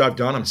research I've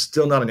done, I'm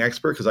still not an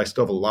expert because I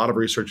still have a lot of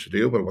research to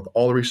do, but with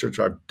all the research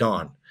I've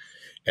done,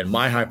 and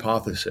my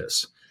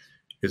hypothesis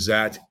is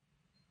that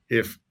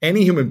if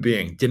any human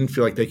being didn't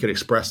feel like they could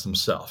express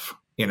themselves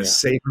in a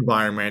safe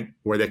environment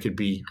where they could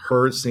be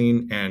heard,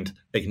 seen, and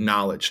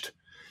acknowledged,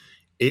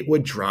 it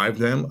would drive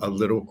them a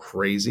little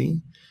crazy,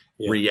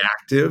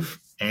 reactive,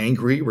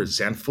 angry,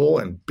 resentful,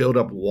 and build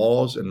up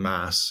walls en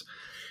masse.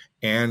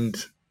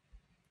 And,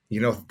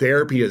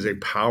 therapy is a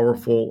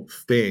powerful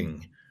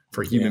thing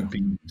for human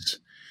beings.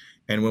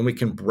 And when we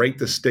can break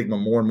the stigma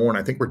more and more, and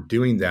I think we're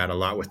doing that a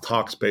lot with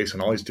Talkspace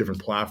and all these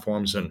different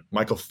platforms, and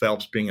Michael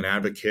Phelps being an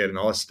advocate and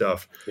all this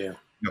stuff. Yeah.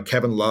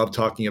 Kevin Love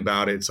talking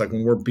about it. It's like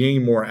when we're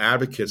being more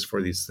advocates for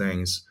these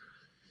things,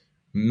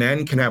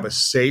 men can have a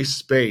safe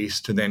space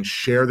to then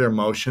share their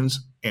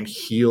emotions and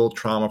heal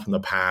trauma from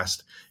the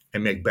past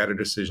and make better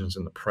decisions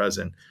in the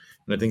present.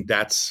 And I think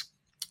that's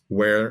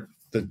where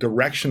the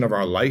direction of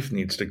our life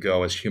needs to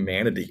go as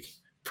humanity,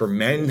 for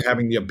men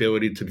having the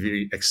ability to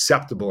be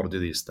acceptable to do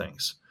these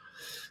things.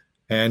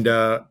 And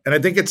I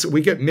think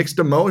we get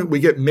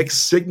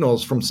mixed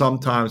signals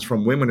sometimes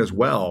from women as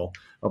well,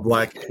 of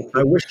like,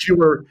 I wish you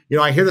were,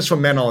 I hear this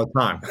from men all the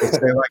time. They say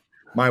like,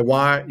 my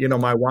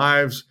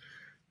wives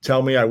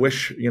tell me, I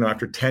wish,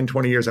 after 10,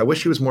 20 years, I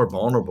wish he was more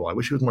vulnerable. I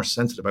wish he was more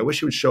sensitive. I wish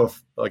he would show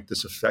like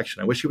this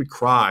affection. I wish he would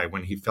cry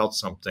when he felt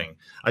something.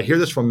 I hear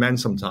this from men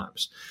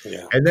sometimes.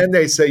 Yeah. And then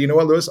they say, you know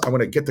what, Lewis, I'm going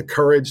to get the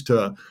courage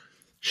to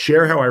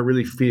share how I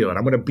really feel. And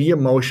I'm going to be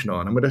emotional.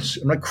 And I'm going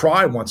to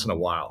cry once in a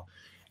while.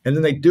 And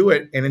then they do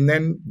it. And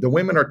then the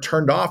women are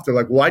turned off. They're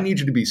like, well, I need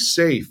you to be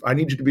safe. I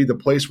need you to be the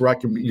place where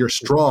you're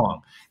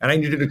strong. And I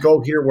need you to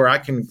go here where I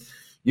can,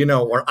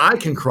 where I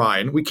can cry.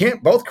 And we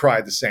can't both cry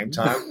at the same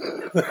time.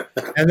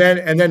 and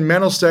then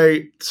men will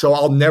say, so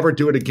I'll never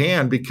do it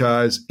again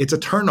because it's a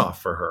turnoff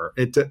for her.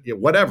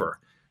 Whatever.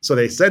 So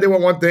they say they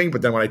want one thing,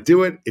 but then when I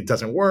do it, it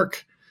doesn't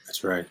work.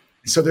 That's right.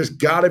 So there's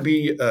got to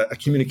be a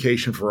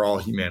communication for all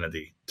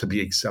humanity to be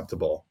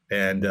acceptable.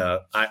 And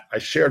I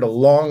shared a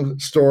long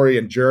story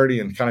and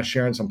journey and kind of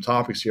sharing some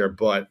topics here,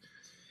 but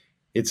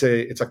it's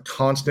a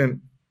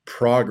constant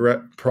progress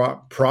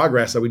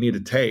that we need to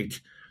take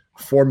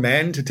for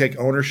men to take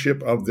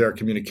ownership of their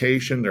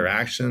communication, their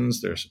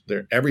actions,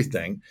 their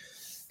everything,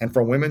 and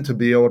for women to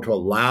be able to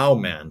allow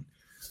men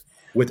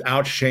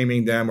without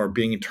shaming them or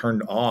being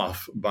turned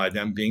off by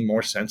them being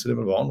more sensitive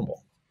and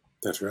vulnerable.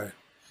 That's right.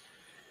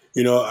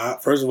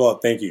 First of all,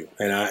 thank you.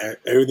 And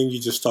everything you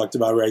just talked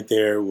about right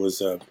there was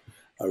a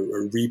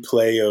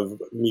replay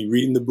of me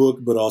reading the book,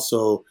 but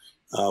also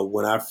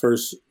when I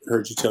first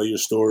heard you tell your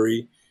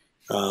story,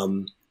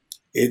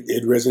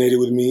 it resonated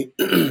with me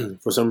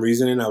for some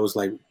reason. And I was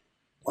like,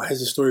 why is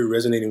this story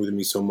resonating with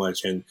me so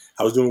much? And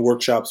I was doing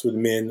workshops with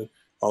men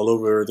all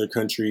over the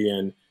country,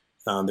 and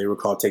they were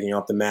called Taking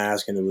Off the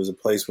Mask. And there was a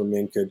place where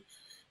men could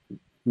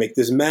make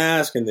this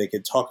mask and they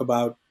could talk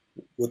about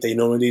what they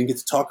normally didn't get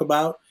to talk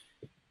about.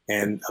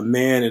 And a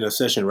man in a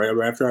session right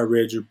after I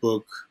read your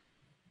book,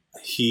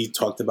 he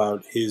talked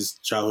about his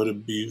childhood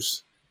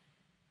abuse,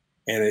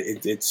 and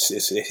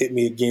it hit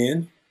me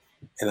again.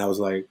 And I was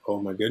like, oh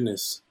my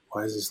goodness,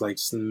 why is this like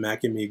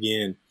smacking me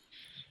again?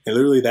 And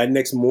literally that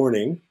next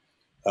morning,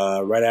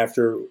 right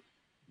after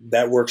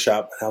that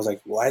workshop, I was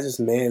like, why is this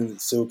man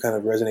still kind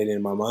of resonating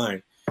in my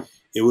mind?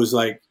 It was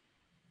like,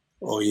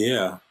 oh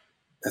yeah,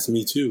 that's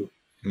me too.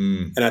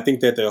 And I think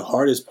that the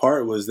hardest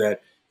part was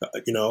that,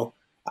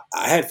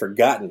 I had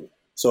forgotten.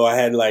 So I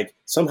had like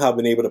somehow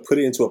been able to put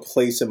it into a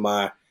place in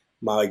my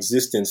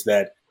existence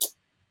that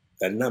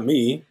not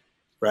me,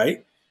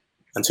 right?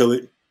 Until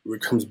it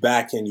comes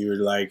back and you're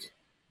like,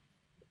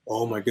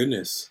 oh my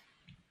goodness,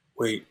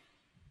 wait.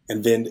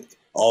 And then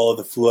all of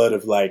the flood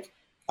of like,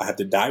 I have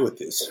to die with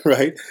this,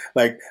 right?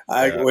 Like,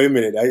 wait a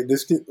minute,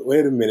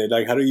 wait a minute.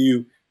 Like, how do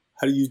you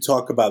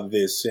talk about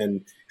this?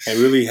 And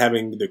really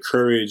having the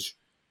courage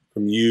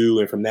from you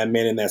and from that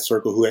man in that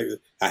circle who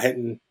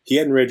he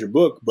hadn't read your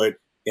book, but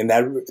in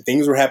that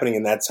things were happening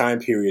in that time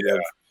period of,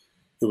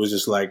 it was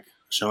just like,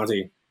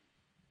 Shanti,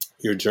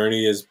 your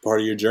journey is part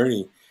of your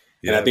journey.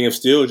 Yeah. And I think I'm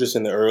still just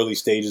in the early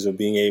stages of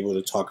being able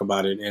to talk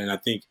about it. And I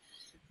think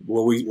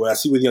what I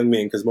see with young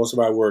men, because most of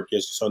our work,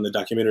 as you saw in the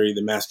documentary,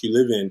 The Mask You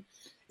Live In,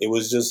 it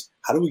was just,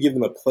 how do we give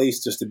them a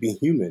place just to be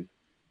human?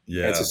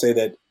 Yeah. And to say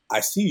that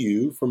I see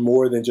you for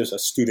more than just a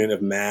student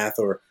of math,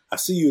 or I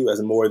see you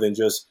as more than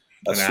just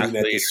a student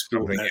at the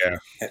school,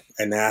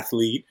 an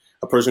athlete,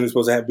 a person who's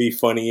supposed to be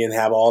funny and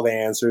have all the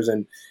answers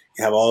and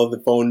have all of the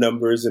phone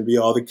numbers and be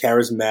all the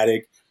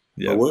charismatic.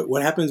 Yeah. But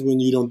what happens when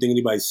you don't think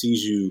anybody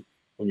sees you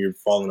when you're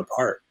falling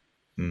apart?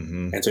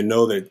 Mm-hmm. And to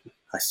know that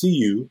I see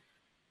you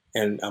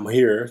and I'm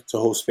here to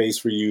hold space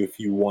for you if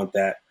you want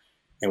that.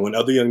 And when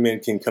other young men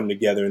can come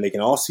together and they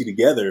can all see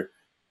together,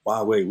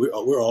 wow, wait, we're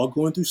all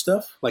going through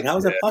stuff? Like, how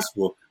is that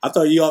possible? I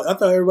thought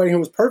everybody here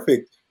was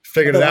perfect.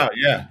 Figured it out,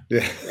 yeah.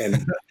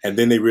 And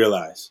then they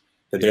realize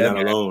that they're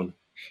not alone.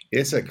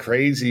 It's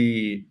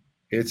crazy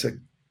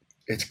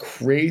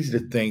to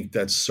think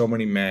that so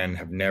many men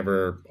have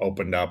never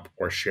opened up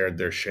or shared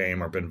their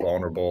shame or been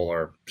vulnerable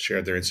or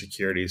shared their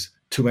insecurities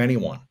to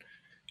anyone.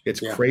 It's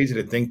crazy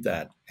to think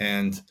that.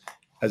 And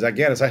as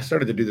I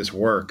started to do this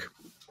work,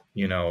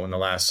 in the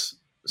last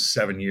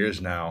 7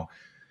 years now,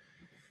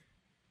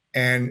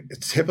 and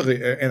it's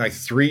typically, and like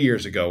 3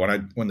 years ago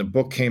when the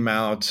book came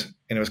out,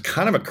 and it was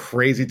kind of a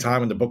crazy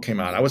time when the book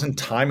came out. I wasn't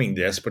timing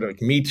this, but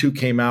like Me Too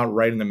came out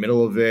right in the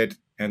middle of it.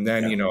 And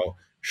then,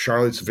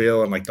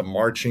 Charlottesville and like the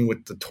marching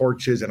with the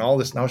torches and all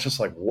this. And I was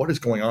just like, what is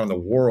going on in the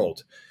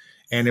world?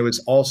 And it was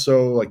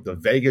also like the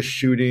Vegas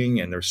shooting,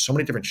 and there's so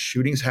many different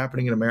shootings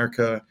happening in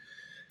America.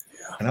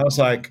 Yeah. And I was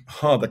like,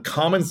 the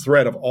common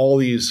thread of all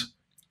these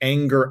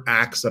anger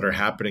acts that are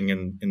happening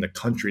in the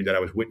country that I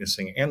was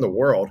witnessing and the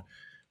world,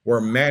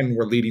 where men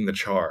were leading the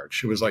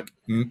charge. It was like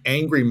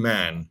angry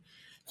men.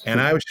 And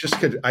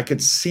I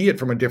could see it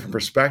from a different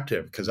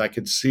perspective, because I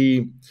could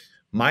see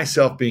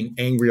myself being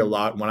angry a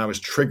lot when I was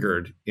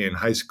triggered in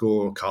high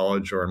school,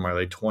 college, or in my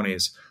late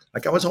 20s.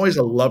 Like, I was always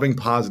a loving,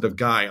 positive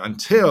guy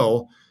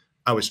until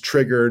I was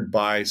triggered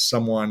by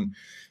someone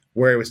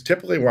where it was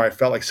typically where I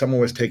felt like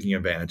someone was taking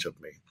advantage of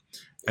me.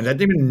 And I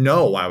didn't even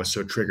know why I was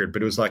so triggered,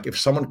 but it was like if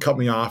someone cut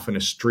me off in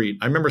a street.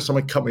 I remember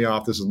someone cut me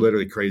off. This is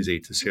literally crazy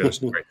to hear this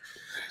story.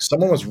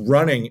 Someone was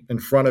running in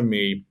front of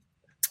me.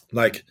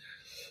 Like,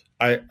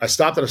 I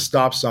stopped at a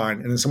stop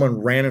sign, and then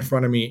someone ran in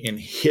front of me and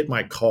hit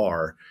my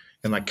car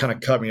and like kind of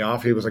cut me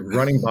off. He was like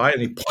running by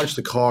and he punched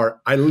the car.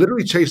 I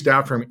literally chased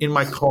after him in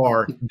my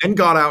car, then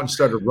got out and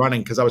started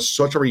running because I was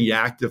such a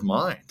reactive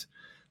mind.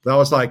 But I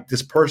was like,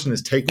 this person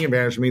is taking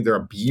advantage of me. They're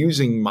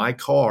abusing my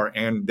car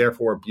and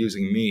therefore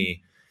abusing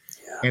me.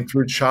 Yeah. And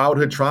through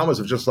childhood traumas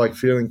of just like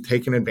feeling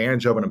taken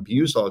advantage of and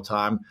abused all the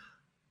time,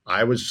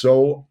 I was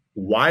so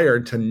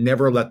wired to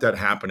never let that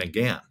happen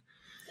again.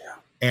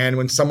 And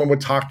when someone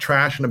would talk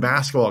trash in a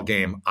basketball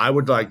game, I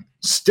would like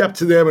step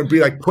to them and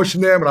be like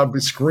pushing them, and I'd be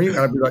screaming.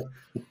 And I'd be like,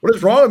 what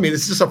is wrong with me?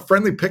 This is just a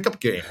friendly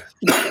pickup game.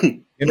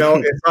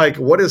 It's like,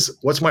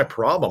 what's my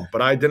problem?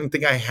 But I didn't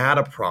think I had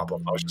a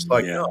problem. I was just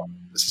like, no,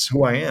 this is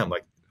who I am.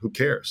 Like, who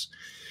cares?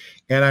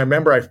 And I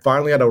remember I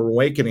finally had an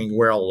awakening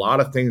where a lot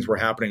of things were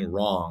happening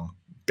wrong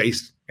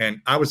and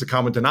I was the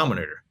common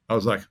denominator. I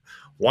was like,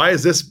 why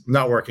is this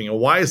not working? And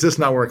why is this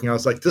not working? I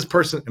was like, this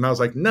person. And I was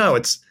like, no,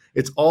 it's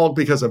all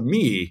because of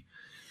me.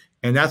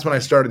 And that's when I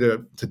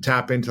started to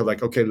tap into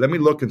like, okay, let me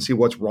look and see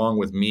what's wrong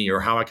with me or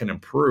how I can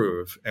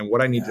improve and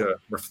what I need to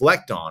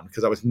reflect on,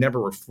 because I was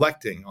never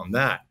reflecting on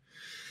that.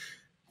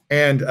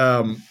 And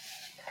so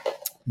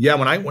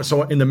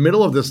in the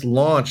middle of this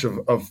launch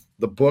of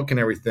the book and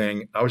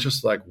everything, I was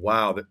just like,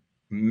 wow, that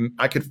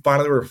I could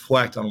finally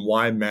reflect on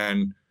why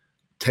men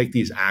take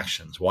these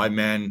actions, why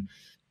men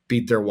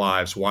beat their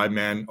wives, why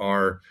men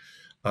are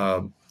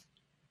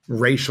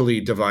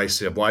racially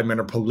divisive, why men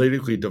are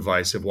politically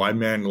divisive, why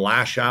men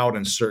lash out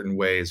in certain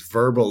ways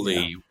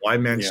verbally, why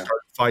men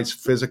start fights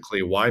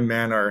physically, why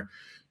men are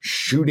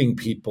shooting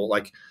people.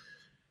 Like,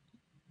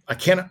 I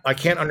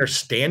can't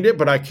understand it,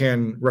 but I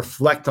can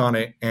reflect on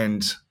it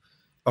and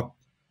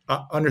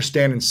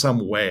understand in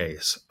some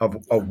ways of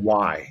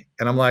why.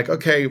 And I'm like,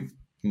 okay,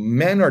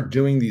 men are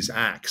doing these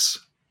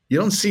acts. You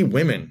don't see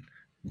women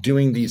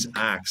doing these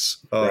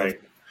acts of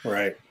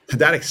right to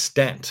that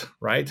extent,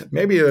 right?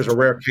 Maybe there's a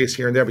rare case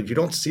here and there, but you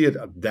don't see it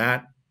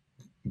that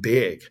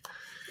big.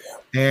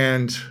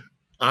 And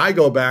I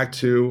go back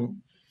to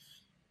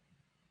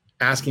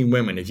asking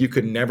women, if you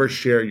could never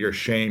share your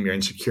shame, your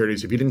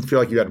insecurities, if you didn't feel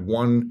like you had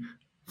one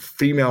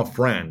female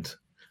friend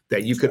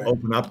that you could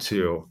open up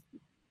to,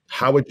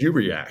 how would you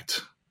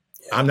react?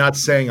 Yeah. I'm not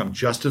saying I'm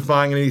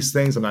justifying any of these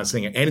things. I'm not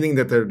saying anything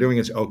that they're doing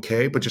is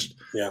okay, but just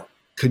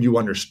could you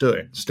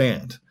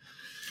understand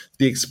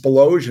the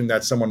explosion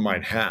that someone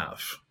might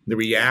have, the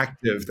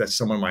reactive that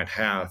someone might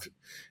have?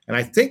 And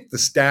I think the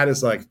stat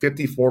is like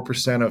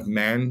 54% of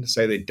men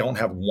say they don't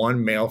have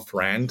one male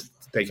friend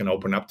they can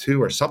open up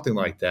to or something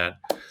like that.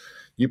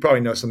 You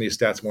probably know some of these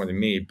stats more than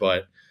me,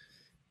 but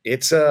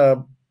it's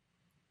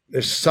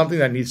there's something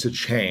that needs to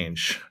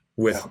change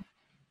with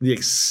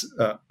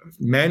the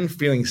men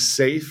feeling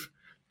safe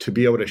to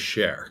be able to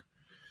share.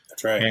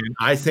 That's right. And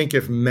I think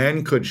if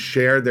men could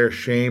share their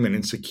shame and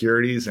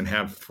insecurities and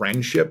have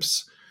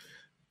friendships,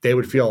 they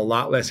would feel a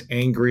lot less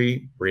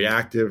angry,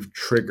 reactive,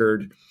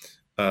 triggered,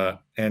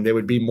 and they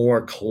would be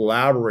more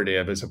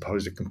collaborative as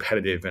opposed to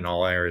competitive in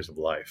all areas of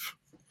life.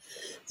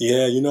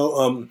 Yeah,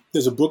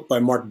 there's a book by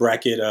Mark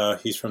Brackett.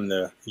 He's from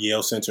the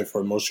Yale Center for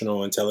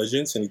Emotional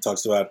Intelligence, and he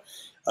talks about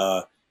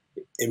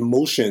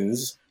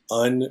emotions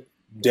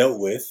undealt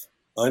with,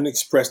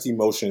 unexpressed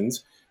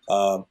emotions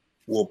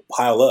will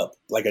pile up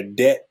like a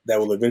debt that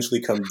will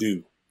eventually come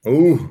due.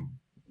 Ooh.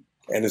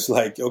 And it's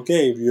like,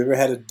 okay, if you ever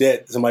had a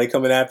debt, somebody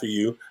coming after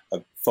you,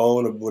 a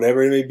phone or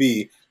whatever it may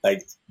be,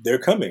 like they're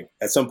coming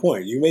at some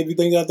point. You may be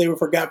thinking that they were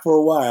forgot for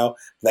a while.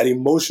 That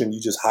emotion,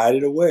 you just hide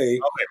it away,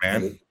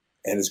 man.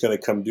 And it's going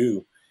to come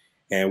due.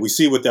 And we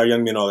see with our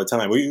young men all the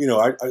time.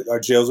 Our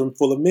jails are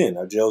full of men.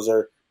 Our jails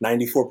are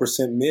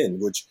 94% men,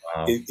 which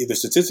either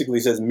statistically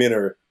says men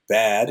are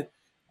bad,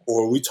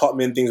 or we taught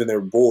men things when they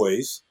were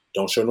boys.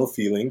 Don't show no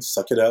feelings.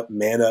 Suck it up.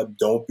 Man up.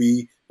 Don't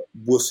be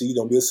wussy.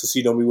 Don't be a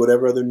sissy. Don't be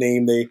whatever other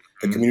name the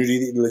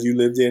community that you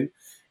lived in.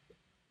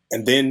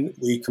 And then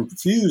we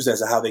confused as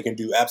to how they can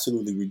do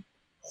absolutely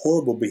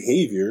horrible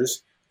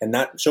behaviors and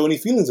not show any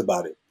feelings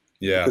about it.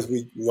 Yeah. Because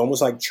we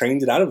almost like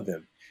trained it out of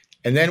them.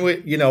 And then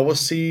we'll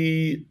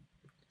see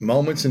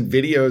moments and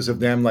videos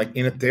of them like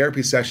in a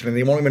therapy session and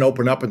they won't even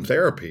open up in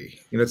therapy.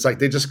 It's like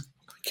they just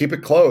keep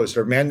it closed.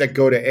 Or men that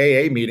go to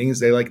AA meetings,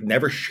 they like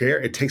never share.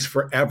 It takes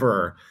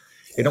forever.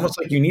 It's almost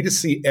like you need to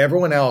see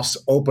everyone else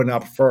open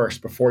up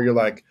first before you're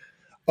like,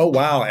 oh,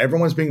 wow,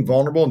 everyone's being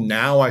vulnerable.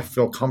 Now I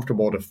feel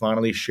comfortable to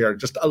finally share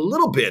just a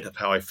little bit of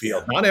how I feel.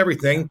 Yeah. Not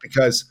everything,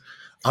 because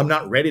I'm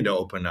not ready to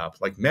open up.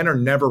 Like men are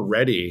never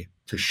ready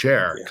to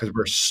share because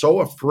we're so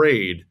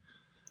afraid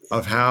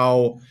of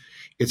how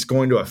it's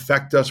going to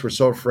affect us. We're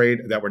so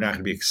afraid that we're not going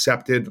to be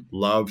accepted,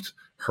 loved,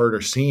 heard,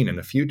 or seen in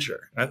the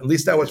future. At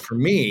least that was for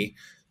me,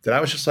 that I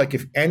was just like,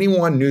 if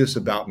anyone knew this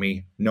about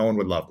me, no one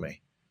would love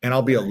me. And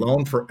I'll be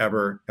alone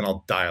forever and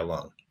I'll die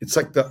alone. It's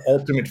like the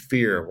ultimate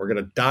fear. We're going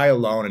to die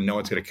alone and no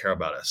one's going to care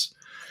about us.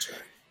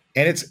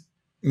 And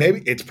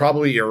it's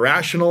probably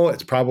irrational.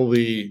 It's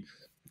probably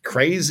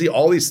crazy,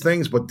 all these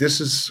things, but this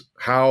is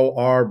how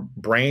our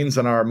brains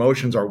and our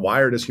emotions are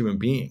wired as human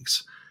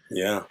beings.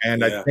 Yeah.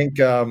 And I think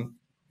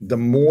the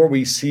more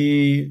we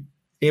see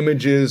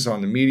images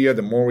on the media,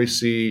 the more we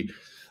see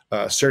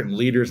certain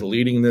leaders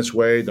leading this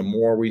way, the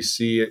more we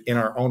see it in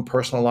our own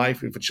personal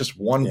life. If it's just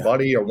one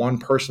buddy or one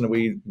person that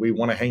we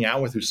want to hang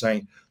out with who's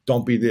saying,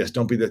 don't be this,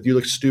 don't be that, you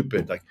look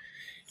stupid. Like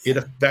it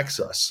affects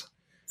us.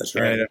 That's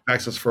right. And it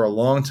affects us for a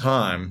long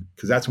time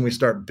because that's when we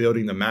start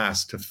building the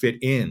mask to fit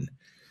in.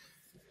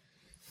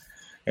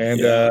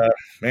 And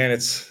man,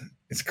 it's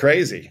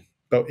crazy.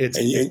 But it's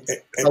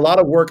a lot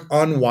of work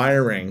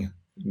unwiring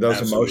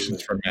those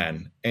emotions for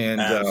men. And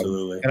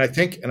and I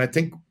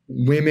think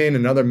women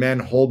and other men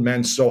hold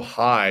men so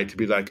high to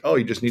be like, oh,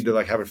 you just need to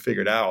like have it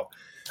figured out.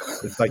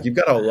 It's like you've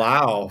got to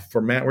allow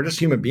for men. We're just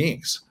human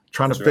beings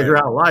trying to figure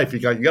out life. You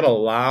got to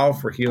allow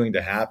for healing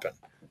to happen.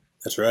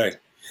 That's right.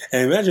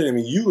 And imagine,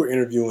 you were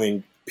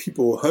interviewing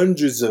people,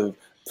 hundreds of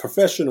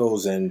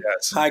professionals and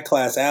high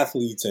class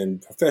athletes and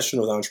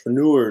professionals,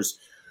 entrepreneurs,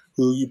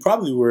 who you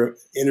probably were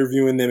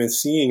interviewing them and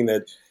seeing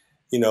that,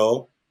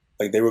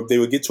 like they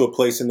would get to a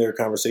place in their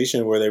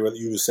conversation where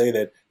you would say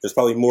that there's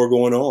probably more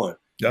going on.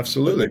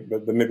 Absolutely.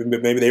 But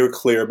maybe they were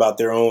clear about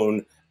their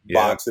own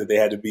box that they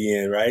had to be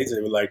in, right? So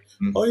they were like,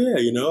 oh yeah,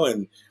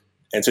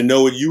 and to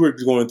know what you were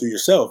going through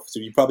yourself. So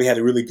you probably had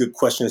a really good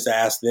questions to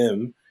ask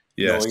them,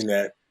 knowing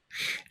that.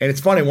 And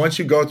it's funny, once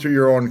you go through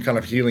your own kind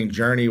of healing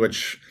journey,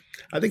 which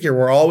I think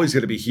we're always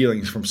going to be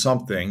healing from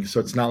something. So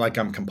it's not like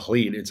I'm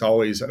complete. It's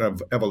always an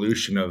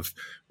evolution of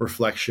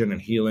reflection and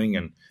healing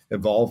and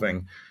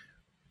evolving.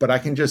 But I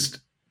can just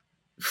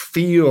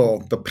feel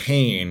the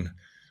pain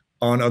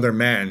on other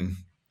men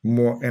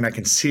more, and I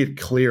can see it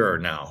clearer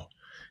now.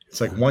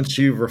 It's like once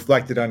you've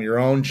reflected on your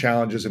own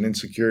challenges and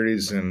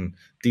insecurities and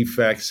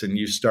defects, and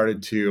you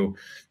started to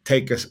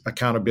take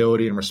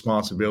accountability and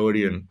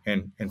responsibility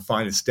and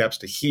find the steps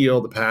to heal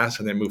the past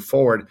and then move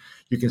forward,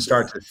 you can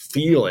start to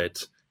feel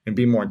it and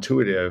be more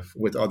intuitive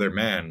with other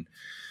men.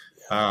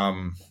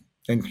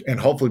 And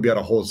hopefully be able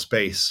to hold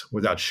space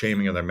without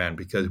shaming other men,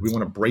 because we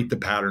want to break the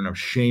pattern of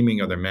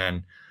shaming other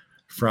men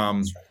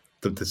from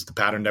the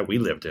pattern that we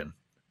lived in.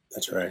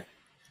 That's right.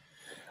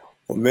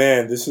 Well,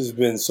 man, this has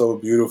been so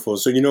beautiful.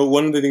 So,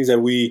 one of the things that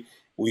we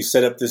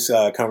set up this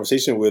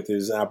conversation with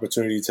is an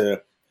opportunity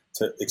to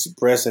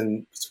express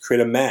and to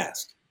create a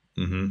mask.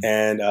 Mm-hmm.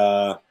 And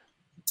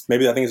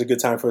maybe I think it's a good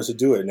time for us to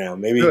do it now.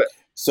 Maybe.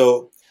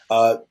 So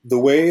the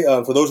way,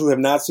 for those who have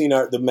not seen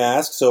the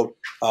mask, so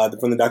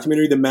from the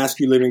documentary The Mask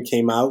You Live In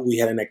came out, we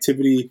had an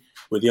activity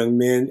with young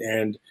men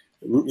and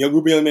a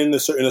group of young men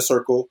in a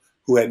circle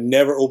who had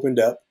never opened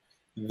up.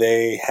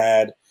 They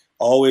had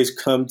always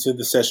come to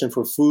the session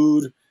for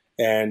food.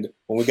 And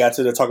when we got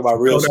to talk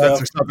about real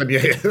stuff,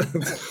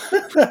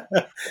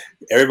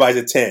 everybody's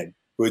a 10.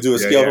 We do a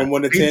scale from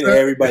 1 to 10, and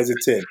everybody's a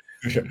 10.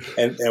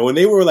 And when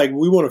they were like,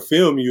 we want to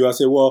film you, I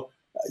said, well,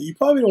 you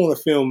probably don't want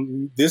to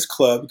film this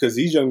club because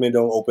these young men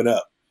don't open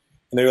up.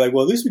 And they were like,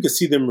 well, at least we could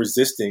see them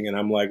resisting. And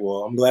I'm like,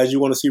 well, I'm glad you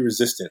want to see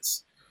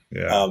resistance.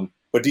 Yeah.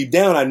 But deep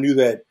down, I knew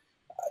that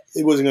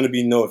it wasn't going to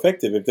be no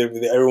effective. If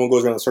everyone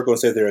goes around the circle and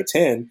says they're a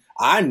 10,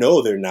 I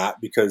know they're not,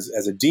 because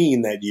as a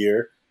dean that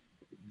year,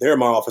 they're in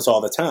my office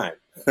all the time.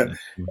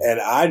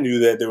 And I knew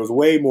that there was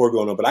way more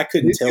going on, but I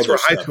couldn't tell. These were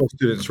high school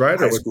students, right?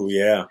 High school,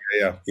 yeah.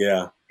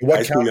 What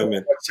high school young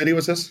men. What city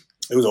was this?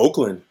 It was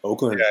Oakland,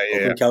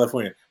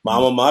 California. My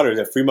alma mater is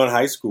at Fremont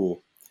High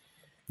School.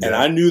 And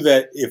I knew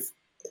that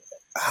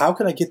how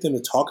can I get them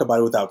to talk about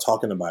it without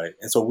talking about it?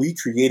 And so we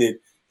created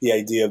the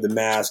idea of the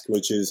mask,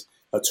 which is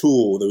a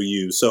tool that we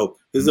use. So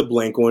this is a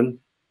blank one.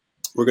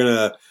 We're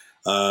going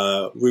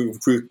to,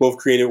 we both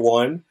created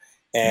one.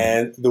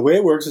 And the way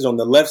it works is on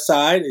the left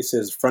side, it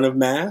says front of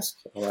mask.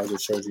 Oh, I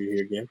just showed you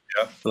here again.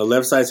 Yep. On the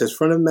left side, it says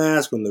front of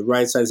mask. On the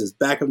right side, it says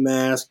back of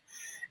mask.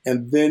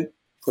 And then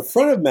the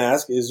front of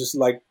mask is just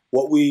like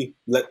what we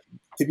let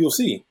people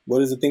see.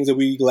 What is the things that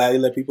we gladly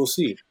let people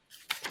see?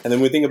 And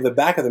then we think of the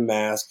back of the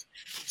mask,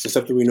 it's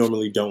stuff that we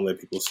normally don't let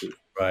people see.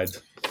 Right.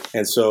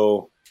 And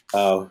so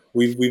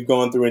we've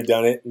gone through and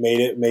done it,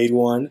 made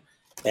one.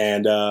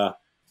 And I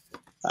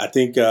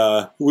think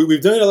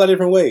we've done it a lot of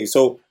different ways.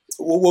 So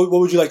what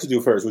would you like to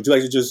do first? Would you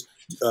like to just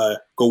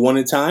go one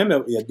at a time?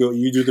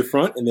 You do the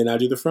front, and then I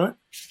do the front?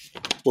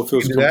 What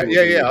feels comfortable?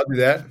 Yeah, I'll do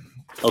that.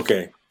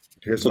 Okay.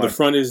 So the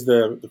front is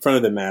the front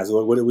of the mask.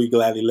 What do we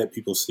gladly let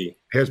people see?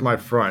 Here's my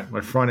front.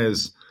 My front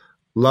is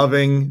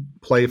loving,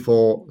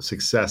 playful,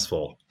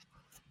 successful.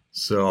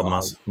 So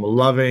awesome. I'm a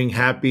loving,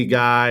 happy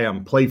guy.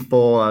 I'm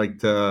playful. I like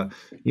to,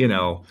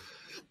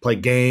 play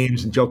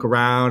games and joke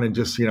around and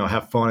just,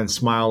 have fun and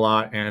smile a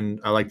lot.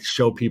 And I like to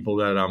show people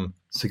that I'm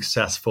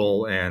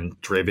successful and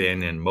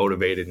driven and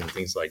motivated and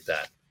things like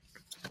that.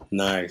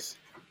 Nice.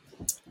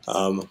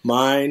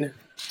 Mine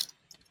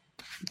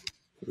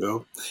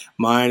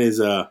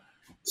is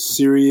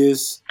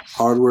serious,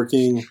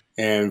 hardworking,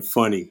 and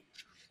funny.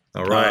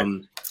 All right.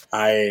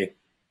 I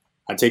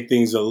take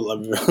things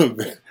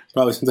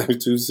probably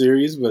sometimes too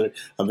serious, but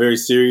I'm very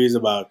serious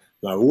about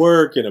my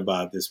work and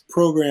about this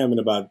program and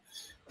about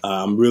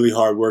I'm really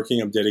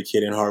hardworking. I'm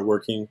dedicated and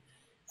hardworking.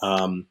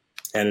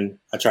 And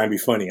I try and be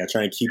funny. I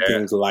try and keep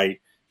things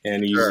light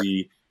and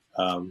easy.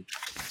 Sure.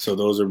 So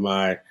those are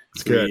my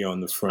three on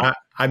the front.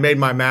 I made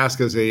my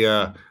mask as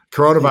a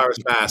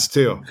coronavirus mask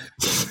too.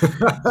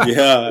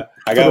 Yeah,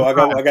 I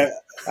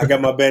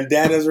got my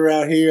bandanas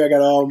around here. I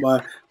got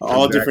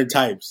all different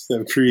types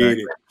that I've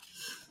created.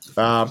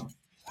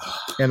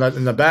 And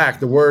in the back,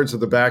 the words of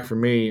the back for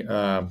me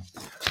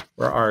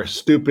are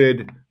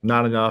stupid,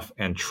 not enough,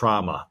 and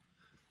trauma.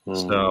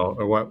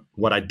 So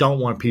what I don't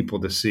want people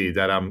to see,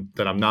 that I'm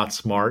not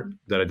smart,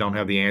 that I don't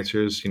have the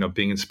answers.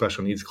 Being in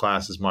special needs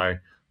classes my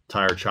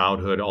entire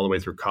childhood, all the way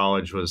through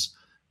college, was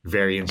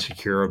very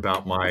insecure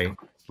about my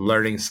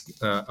learning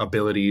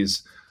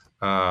abilities,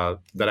 that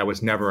I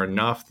was never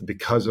enough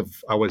because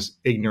I was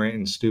ignorant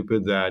and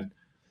stupid, that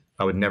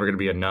I was never going to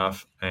be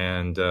enough.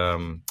 And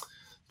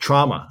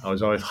trauma, I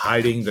was always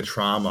hiding the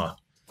trauma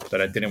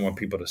that I didn't want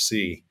people to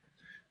see.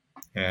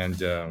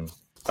 And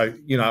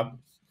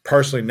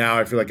personally now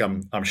I feel like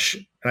and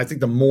I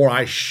think the more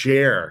I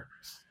share,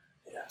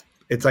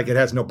 it's like it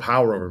has no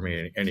power over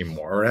me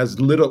anymore, or it has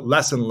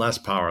less and less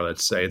power.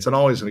 Let's say it's not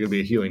always going to be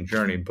a healing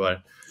journey,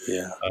 but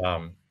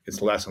it's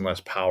less and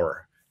less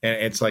power. And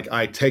it's like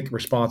I take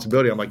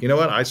responsibility. I'm like, you know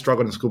what? I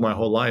struggled in school my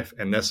whole life,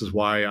 and this is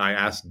why I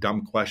ask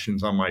dumb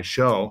questions on my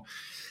show.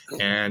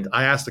 And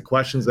I ask the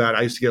questions that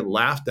I used to get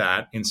laughed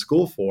at in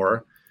school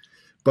for.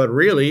 But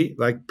really,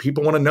 like,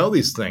 people want to know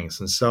these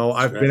things. And so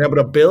I've been able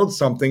to build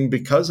something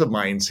because of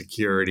my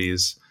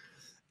insecurities.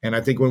 And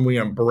I think when we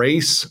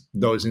embrace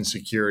those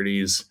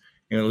insecurities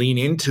and lean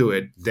into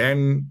it,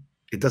 then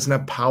it doesn't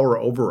have power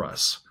over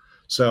us.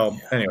 So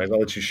anyways, I'll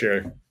let you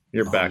share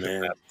your back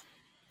on that.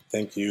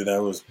 Thank you.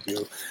 That was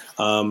beautiful.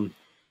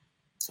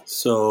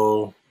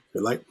 So,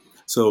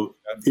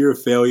 fear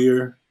of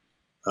failure,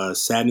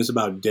 sadness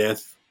about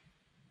death,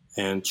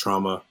 and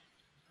trauma.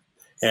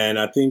 And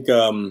I think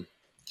the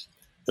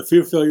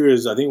fear of failure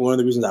is, I think, one of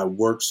the reasons I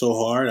work so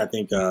hard. I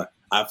think I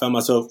found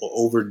myself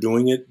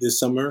overdoing it this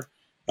summer.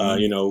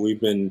 You know,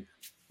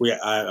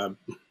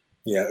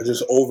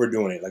 just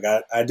overdoing it. Like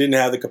I didn't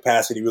have the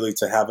capacity really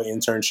to have an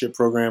internship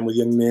program with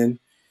young men,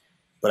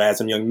 but I had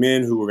some young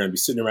men who were going to be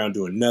sitting around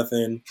doing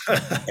nothing.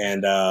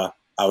 And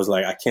I was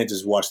like, I can't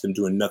just watch them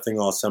doing nothing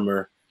all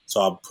summer.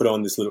 So I put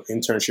on this little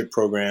internship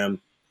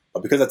program.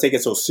 But because I take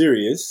it so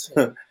serious,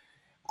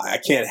 I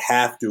can't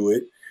half do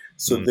it.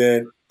 So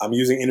then I'm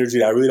using energy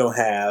that I really don't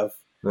have.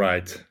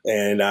 Right.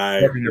 And I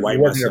you're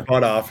working your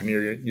butt off and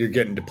you're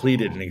getting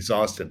depleted and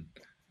exhausted.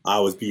 I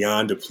was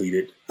beyond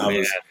depleted.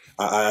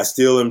 I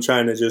still am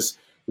trying to just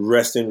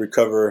rest and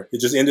recover.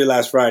 It just ended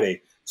last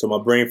Friday. So my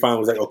brain finally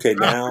was like, okay,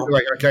 now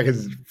I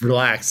can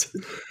relax.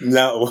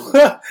 Now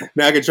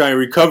I can try and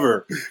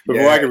recover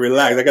before I can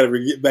relax. I got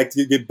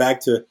to get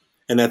back to,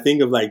 and I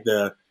think of like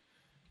the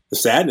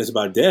sadness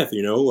about death.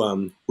 You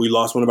know, we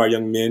lost one of our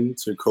young men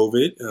to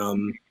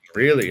COVID.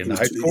 Really, in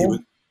high school?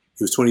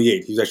 He was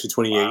 28. He was actually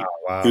 28.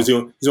 Wow. He's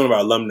one of our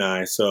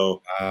alumni.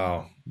 So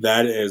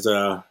that has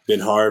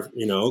been hard,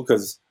 you know,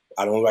 because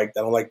I don't like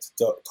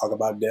to talk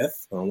about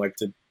death. I don't like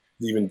to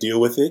even deal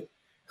with it.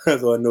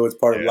 So I know it's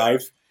part of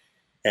life.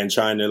 And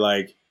trying to,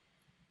 like,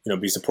 you know,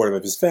 be supportive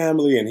of his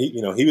family. And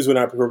he was in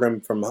our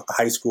program from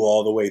high school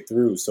all the way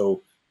through.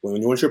 So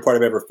once you're part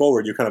of Ever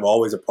Forward, you're kind of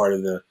always a part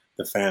of the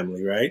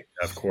family, right?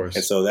 Of course.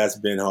 And so that's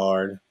been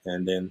hard.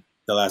 And then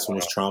the last one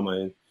was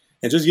trauma.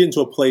 And just getting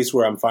to a place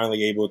where I'm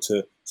finally able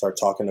to start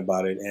talking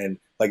about it and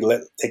like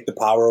take the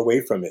power away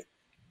from it,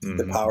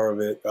 the power of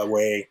it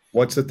away.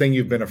 What's the thing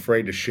you've been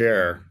afraid to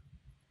share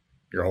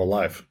your whole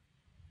life?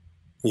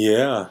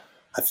 Yeah,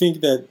 I think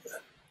that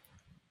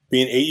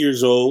being 8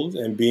 years old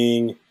and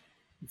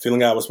feeling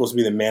like I was supposed to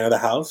be the man of the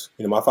house.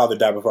 You know, my father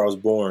died before I was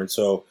born,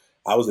 so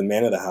I was the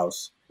man of the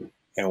house.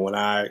 And when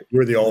you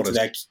were the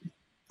oldest.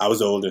 I was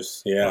the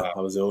oldest. Yeah, wow.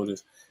 I was the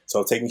oldest.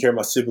 So taking care of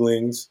my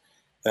siblings,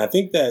 and I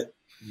think that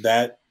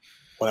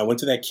when I went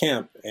to that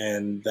camp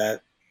and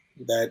that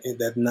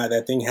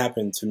thing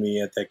happened to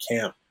me at that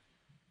camp,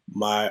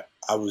 I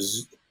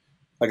was,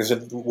 like I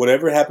said,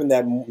 whatever happened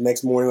that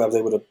next morning, I was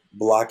able to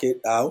block it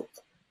out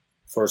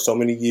for so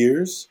many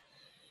years.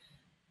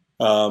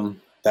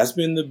 That's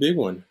been the big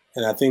one.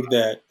 And I think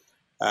that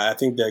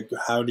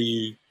how do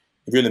you,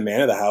 if you're the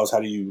man of the house, how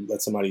do you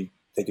let somebody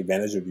take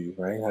advantage of you,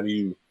 right? How do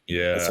you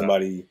let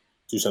somebody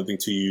do something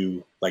to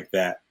you like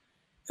that?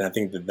 And I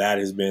think that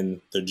has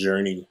been the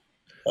journey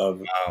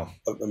of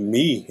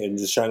me, and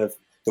just trying to,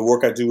 the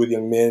work I do with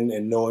young men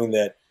and knowing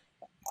that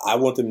I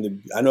want them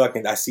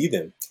to, I see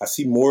them. I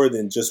see more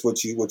than just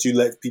what you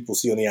let people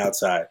see on the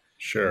outside.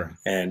 Sure.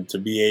 And to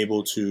be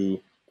able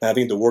to, I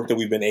think the work that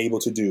we've been able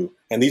to do,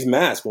 and these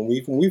masks, when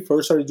we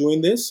first started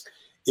doing this,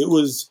 it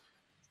was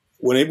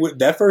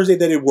that first day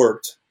that it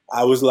worked,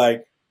 I was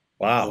like,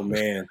 wow, oh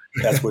man,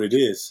 that's what it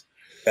is.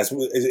 That's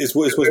it's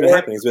what's been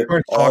happening. They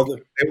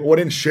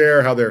wouldn't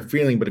share how they're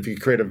feeling, but if you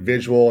create a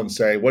visual and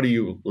say, what do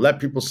you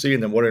let people see?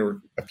 And then what are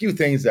a few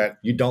things that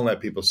you don't let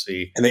people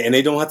see? And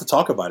they don't have to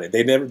talk about it.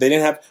 They didn't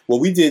have,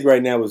 what we did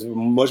right now was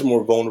much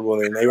more vulnerable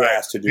than they were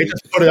asked to do. They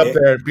just put it up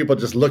there and people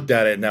just looked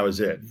at it and that was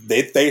it.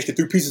 They actually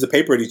threw pieces of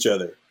paper at each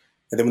other.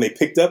 And then when they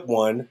picked up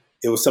one,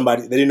 it was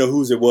somebody, they didn't know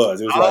whose it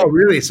was. It was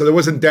really? So there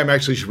wasn't them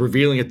actually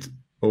revealing it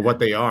or what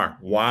they are.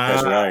 Wow.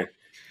 That's right.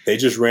 They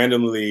just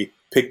randomly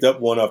picked up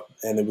one up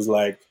and it was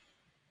like,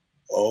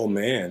 oh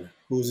man,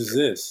 whose is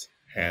this?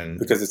 And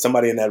because it's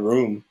somebody in that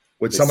room.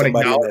 Would somebody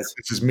know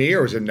this is me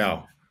or is it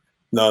no?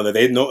 No,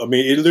 they know. I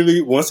mean, it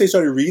literally, once they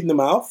started reading them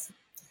off,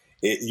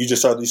 you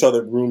saw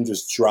the room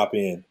just drop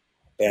in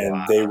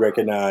and they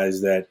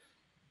recognized that,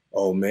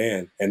 oh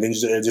man. And then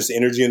just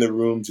energy in the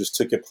room just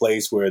took a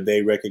place where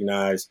they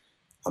recognized,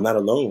 I'm not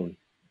alone.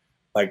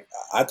 Like,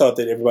 I thought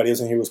that everybody else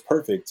in here was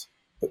perfect,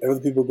 but other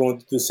people are going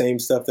through the same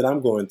stuff that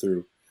I'm going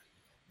through.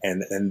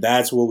 And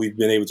that's what we've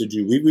been able to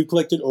do. We've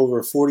collected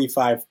over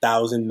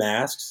 45,000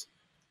 masks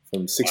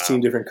from 16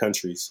 different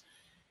countries.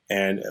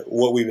 And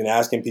what we've been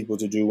asking people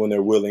to do when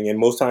they're willing, and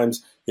most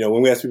times, you know,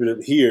 when we ask people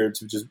here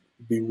to just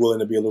be willing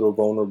to be a little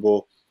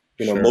vulnerable,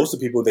 you know, most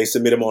of the people, they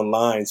submit them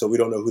online, so we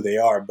don't know who they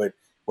are. But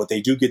what they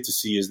do get to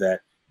see is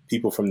that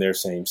people from their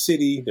same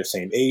city, their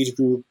same age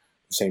group,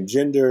 same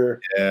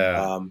gender,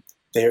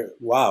 we're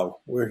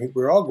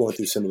all going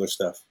through similar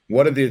stuff.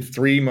 What are the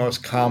three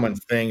most common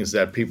things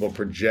that people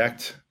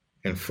project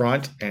in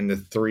front and the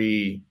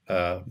three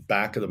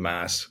back of the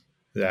mask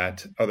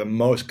that are the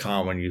most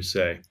common, you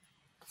say?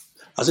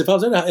 I said, if I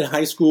was in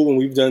high school, when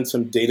we've done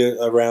some data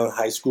around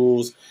high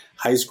school,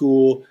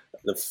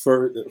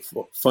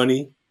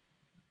 funny,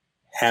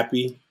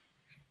 happy,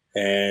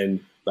 and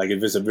like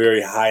if it's a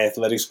very high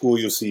athletic school,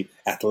 you'll see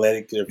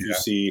athletic. If you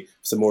see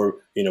some more,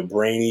 you know,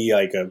 brainy,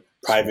 like a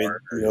private,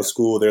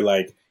 school, they're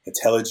like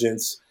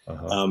intelligence.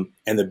 And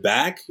the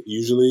back,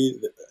 usually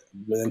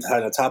in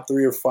the top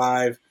 3 or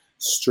 5,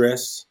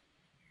 stress,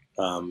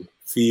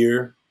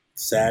 fear,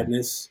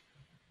 sadness.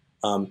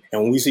 And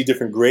when we see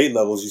different grade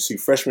levels, you see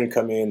freshmen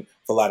come in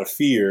with a lot of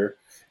fear,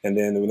 and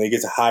then when they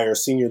get to higher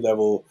senior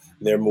level,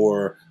 they're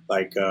more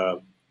like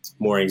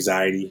more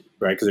anxiety,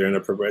 right? Because they're in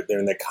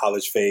that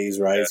college phase,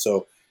 right? Yeah.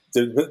 So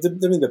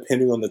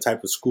depending on the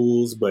type of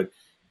schools,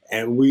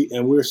 and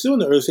we're still in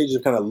the early stages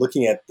of kind of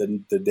looking at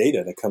the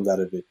data that comes out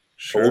of it.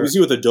 Sure. But what we see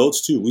with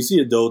adults too, we see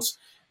adults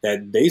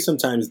that they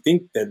sometimes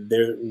think that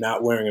they're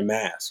not wearing a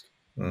mask,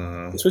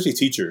 especially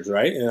teachers,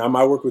 right? And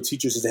my work with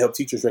teachers is to help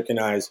teachers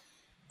recognize,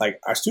 like,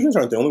 our students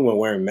aren't the only one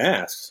wearing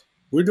masks.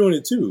 We're doing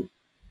it too.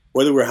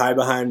 Whether we're high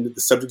behind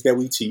the subject that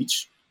we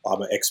teach,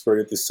 I'm an expert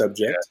at this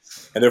subject,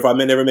 and therefore I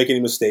may never make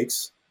any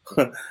mistakes.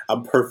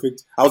 I'm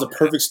perfect. I was a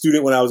perfect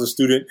student when I was a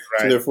student,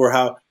 right. So therefore,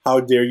 how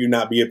dare you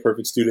not be a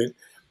perfect student,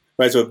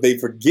 right? So if they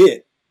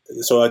forget,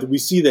 so we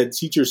see that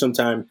teachers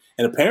sometimes,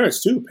 and the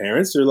parents too.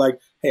 Parents are like,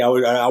 hey, I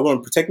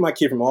want to protect my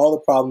kid from all the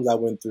problems I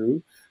went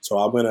through, so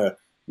I'm gonna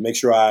make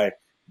sure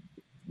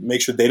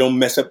they don't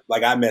mess up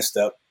like I messed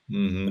up.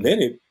 Mm-hmm. And then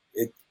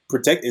it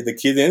protected the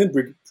kids,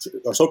 then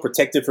are so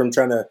protected from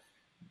trying to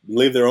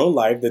live their own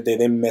life that they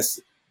don't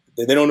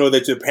know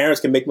that their parents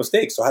can make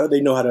mistakes. So how do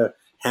they know how to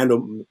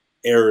handle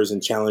errors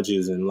and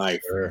challenges in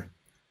life? Sure.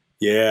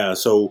 Yeah.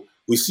 So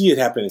we see it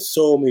happen in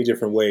so many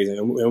different ways.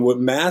 And with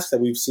masks that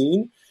we've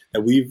seen,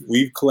 that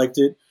we've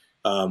collected,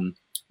 when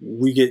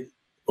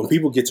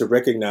people get to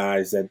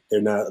recognize that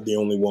they're not the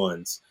only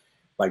ones,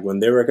 like when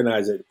they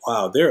recognize that,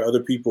 wow, there are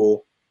other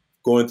people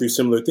going through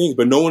similar things,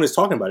 but no one is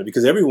talking about it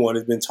because everyone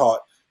has been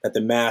taught that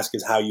the mask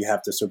is how you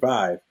have to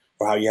survive,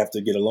 or how you have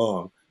to get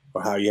along,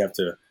 or how you have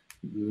to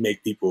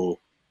make people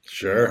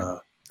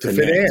to connect,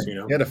 fit in. You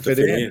know? Yeah, to fit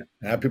in.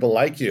 And have people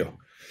like you.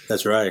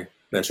 That's right.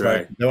 That's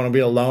right. Like, don't want to be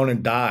alone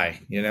and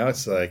die. You know,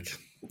 it's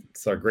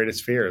our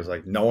greatest fear is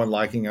like no one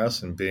liking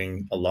us and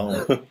being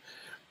alone.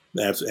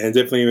 Absolutely. And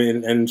definitely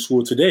in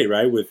school today,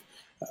 right? With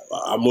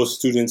most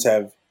students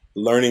have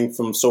learning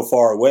from so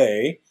far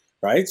away,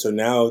 right? So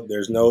now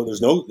there's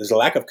a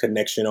lack of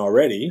connection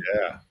already.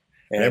 Yeah.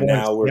 And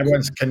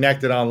everyone's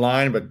connected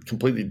online, but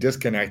completely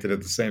disconnected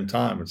at the same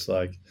time. It's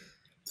like,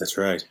 that's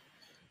right.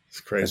 It's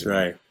crazy. That's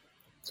right.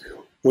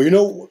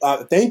 Well,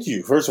 thank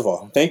you. First of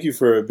all, thank you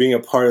for being a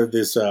part of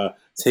this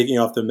taking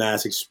off the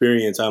mask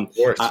experience. Of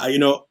course.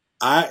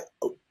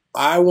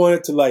 I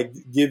wanted to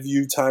give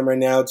you time right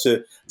now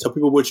to tell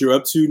people what you're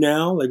up to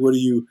now. Like, what are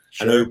you?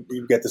 Sure. I know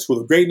you've got the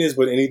School of Greatness,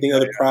 but anything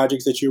other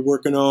projects that you're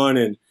working on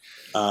and.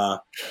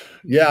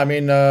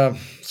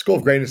 School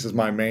of Greatness is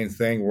my main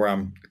thing, where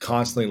I'm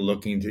constantly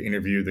looking to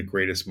interview the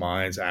greatest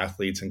minds,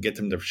 athletes, and get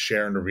them to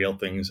share and reveal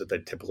things that they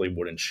typically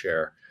wouldn't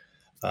share.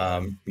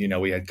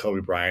 We had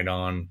Kobe Bryant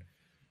on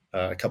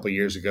a couple of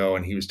years ago,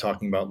 and he was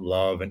talking about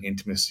love and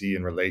intimacy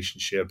and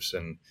relationships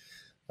and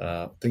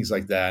things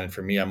like that. And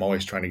for me, I'm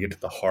always trying to get to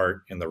the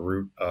heart and the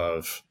root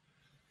of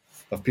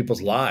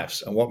people's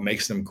lives and what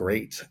makes them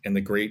great and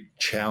the great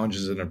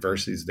challenges and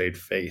adversities they'd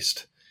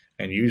faced.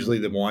 And usually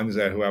the ones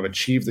who have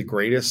achieved the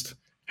greatest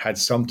had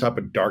some type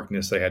of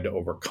darkness they had to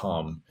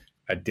overcome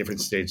at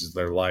different stages of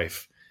their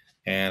life.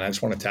 And I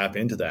just want to tap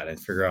into that and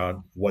figure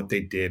out what they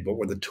did, what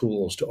were the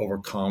tools to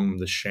overcome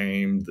the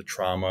shame, the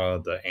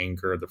trauma, the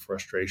anger, the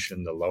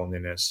frustration, the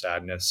loneliness,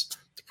 sadness,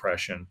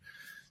 depression,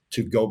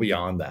 to go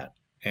beyond that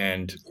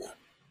and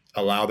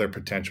allow their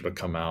potential to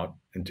come out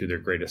into their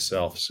greatest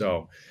self.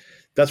 So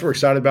that's what we're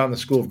excited about in the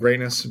School of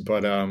Greatness.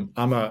 But when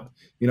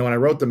I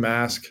wrote The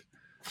Mask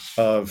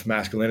of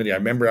Masculinity, I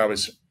remember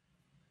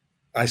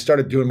I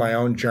started doing my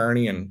own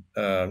journey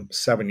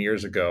 7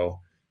 years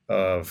ago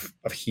of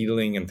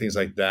healing and things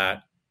like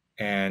that.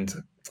 And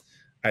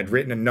I'd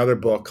written another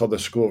book called The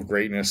School of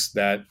Greatness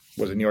that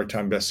was a New York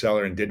Times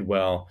bestseller and did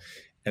well.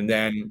 And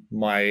then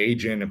my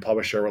agent and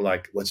publisher were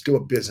like, let's do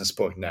a business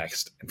book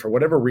next. And for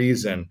whatever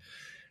reason,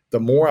 the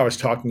more I was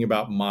talking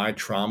about my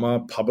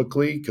trauma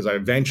publicly, because I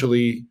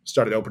eventually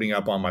started opening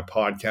up on my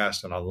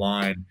podcast and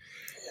online.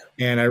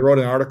 And I wrote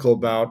an article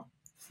about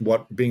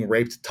what being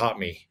raped taught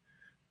me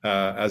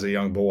as a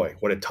young boy,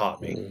 what it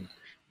taught me. Mm.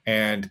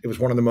 And it was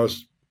one of the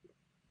most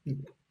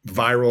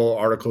viral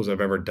articles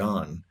I've ever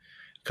done,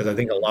 because I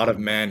think a lot of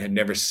men had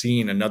never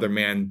seen another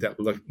man that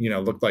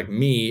looked like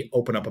me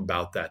open up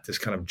about that, this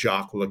kind of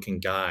jock looking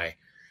guy.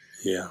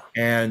 Yeah.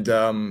 And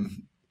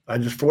I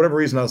just, for whatever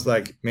reason, I was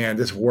like, man,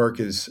 this work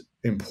is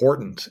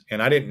important.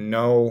 And I didn't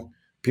know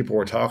people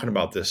were talking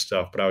about this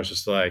stuff, but I was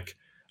just like,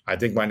 I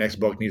think my next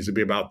book needs to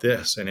be about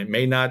this. And it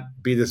may not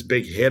be this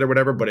big hit or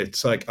whatever, but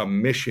it's like a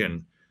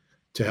mission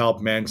to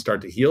help men start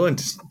to heal and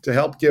to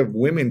help give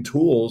women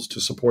tools to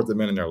support the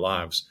men in their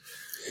lives.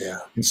 Yeah.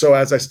 And so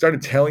as I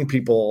started telling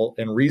people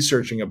and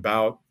researching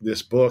about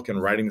this book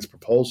and writing this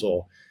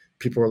proposal,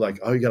 people were like,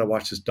 oh, you got to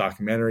watch this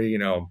documentary,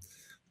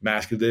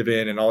 Mask You Live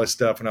In and all this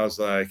stuff. And I was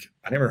like,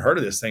 I never heard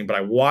of this thing, but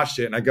I watched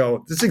it and I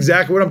go, this is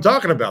exactly what I'm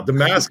talking about. The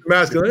mask of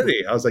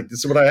masculinity. I was like, this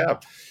is what I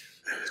have.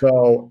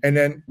 So,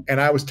 and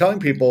I was telling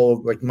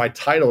people, like, my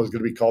title is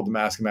going to be called The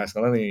Mask of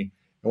Masculinity.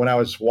 And when I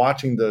was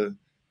watching the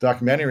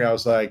documentary, I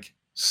was like,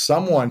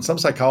 some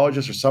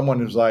psychologist or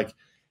someone was like,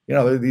 there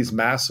are these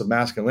massive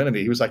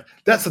masculinity. He was like,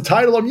 that's the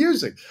title I'm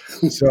using.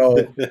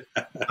 So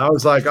I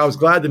was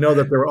glad to know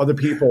that there were other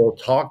people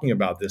talking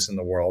about this in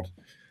the world.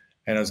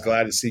 And I was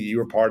glad to see you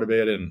were part of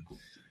it. And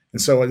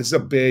so this is a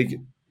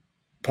big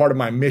part of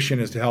my mission,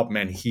 is to help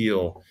men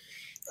heal,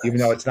 even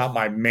though it's not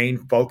my main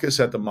focus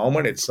at the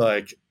moment. It's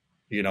like,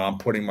 I'm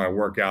putting my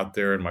work out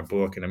there in my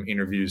book and I'm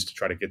interviews to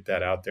try to get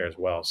that out there as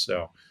well.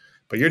 So,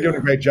 but you're doing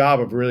a great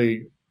job of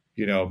really,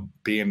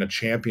 being the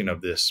champion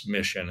of this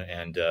mission.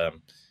 And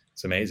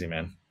it's amazing,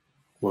 man.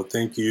 Well,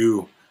 thank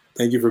you.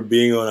 Thank you for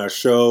being on our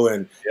show.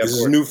 And this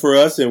is new for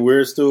us, and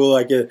we're still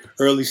like at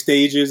early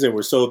stages, and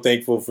we're so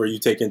thankful for you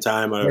taking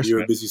time out of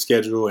your busy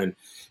schedule. And,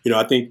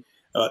 I think,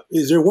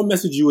 is there one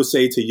message you would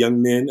say to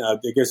young men? I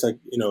guess,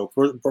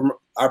 for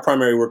our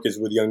primary work is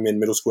with young men,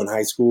 middle school and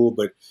high school,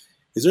 but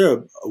is there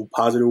a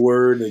positive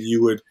word that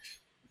you would,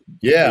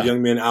 for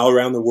young men all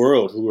around the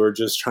world who are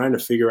just trying to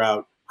figure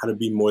out how to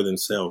be more than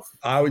self?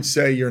 I would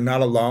say you're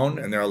not alone.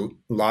 And there are a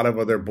lot of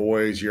other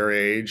boys your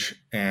age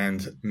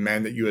and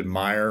men that you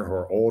admire who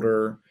are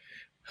older,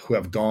 who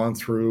have gone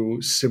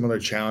through similar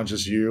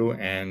challenges as you,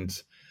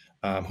 and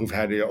who've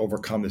had to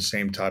overcome the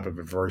same type of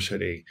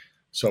adversity.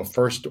 So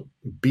first,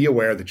 be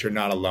aware that you're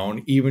not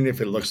alone. Even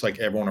if it looks like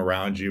everyone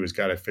around you has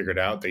got it figured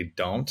out, they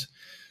don't.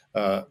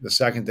 The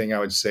second thing I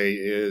would say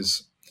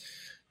is,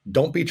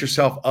 don't beat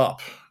yourself up.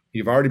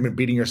 You've already been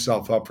beating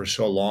yourself up for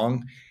so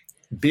long.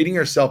 Beating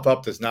yourself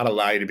up does not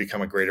allow you to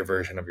become a greater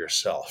version of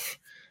yourself,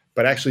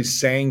 but actually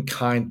saying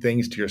kind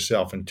things to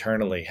yourself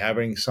internally,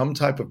 having some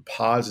type of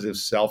positive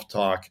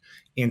self-talk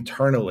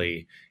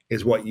internally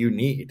is what you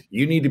need.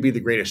 You need to be the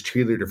greatest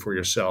cheerleader for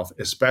yourself,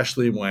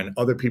 especially when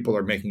other people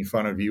are making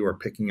fun of you or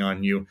picking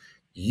on you.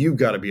 You've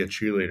got to be a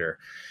cheerleader.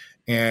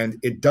 And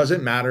it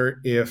doesn't matter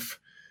if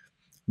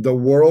the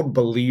world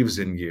believes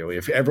in you,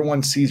 if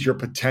everyone sees your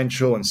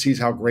potential and sees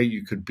how great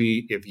you could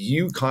be. If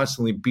you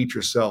constantly beat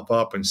yourself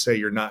up and say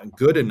you're not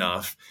good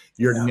enough,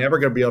 you're never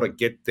going to be able to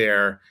get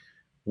there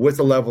with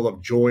the level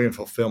of joy and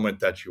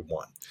fulfillment that you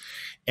want.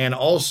 And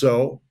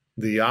also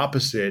the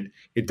opposite,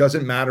 it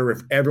doesn't matter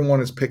if everyone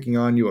is picking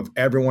on you, if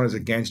everyone is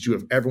against you,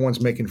 if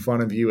everyone's making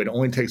fun of you. It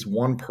only takes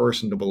one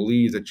person to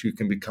believe that you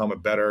can become a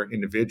better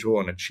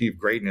individual and achieve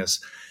greatness,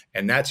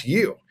 and that's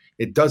you.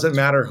 It doesn't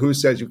matter who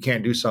says you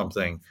can't do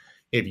something.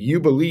 If you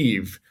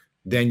believe,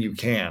 then you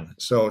can.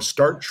 So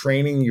start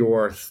training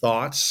your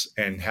thoughts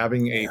and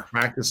having a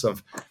practice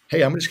of,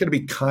 hey, I'm just going to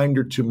be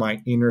kinder to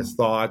my inner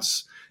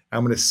thoughts.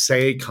 I'm going to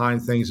say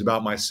kind things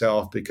about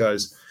myself,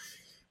 because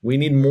we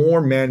need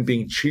more men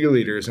being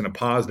cheerleaders in a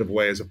positive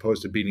way as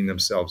opposed to beating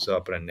themselves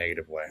up in a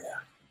negative way. Yeah.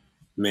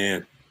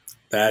 Man,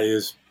 that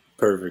is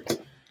perfect.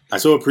 I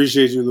so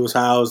appreciate you, Lewis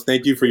Howes.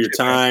 Thank you for your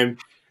time.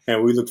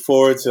 And we look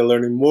forward to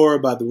learning more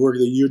about the work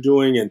that you're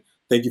doing. And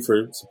thank you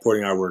for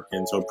supporting our work.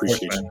 And so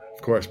appreciate you.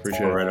 Of course,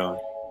 appreciate it. Right on.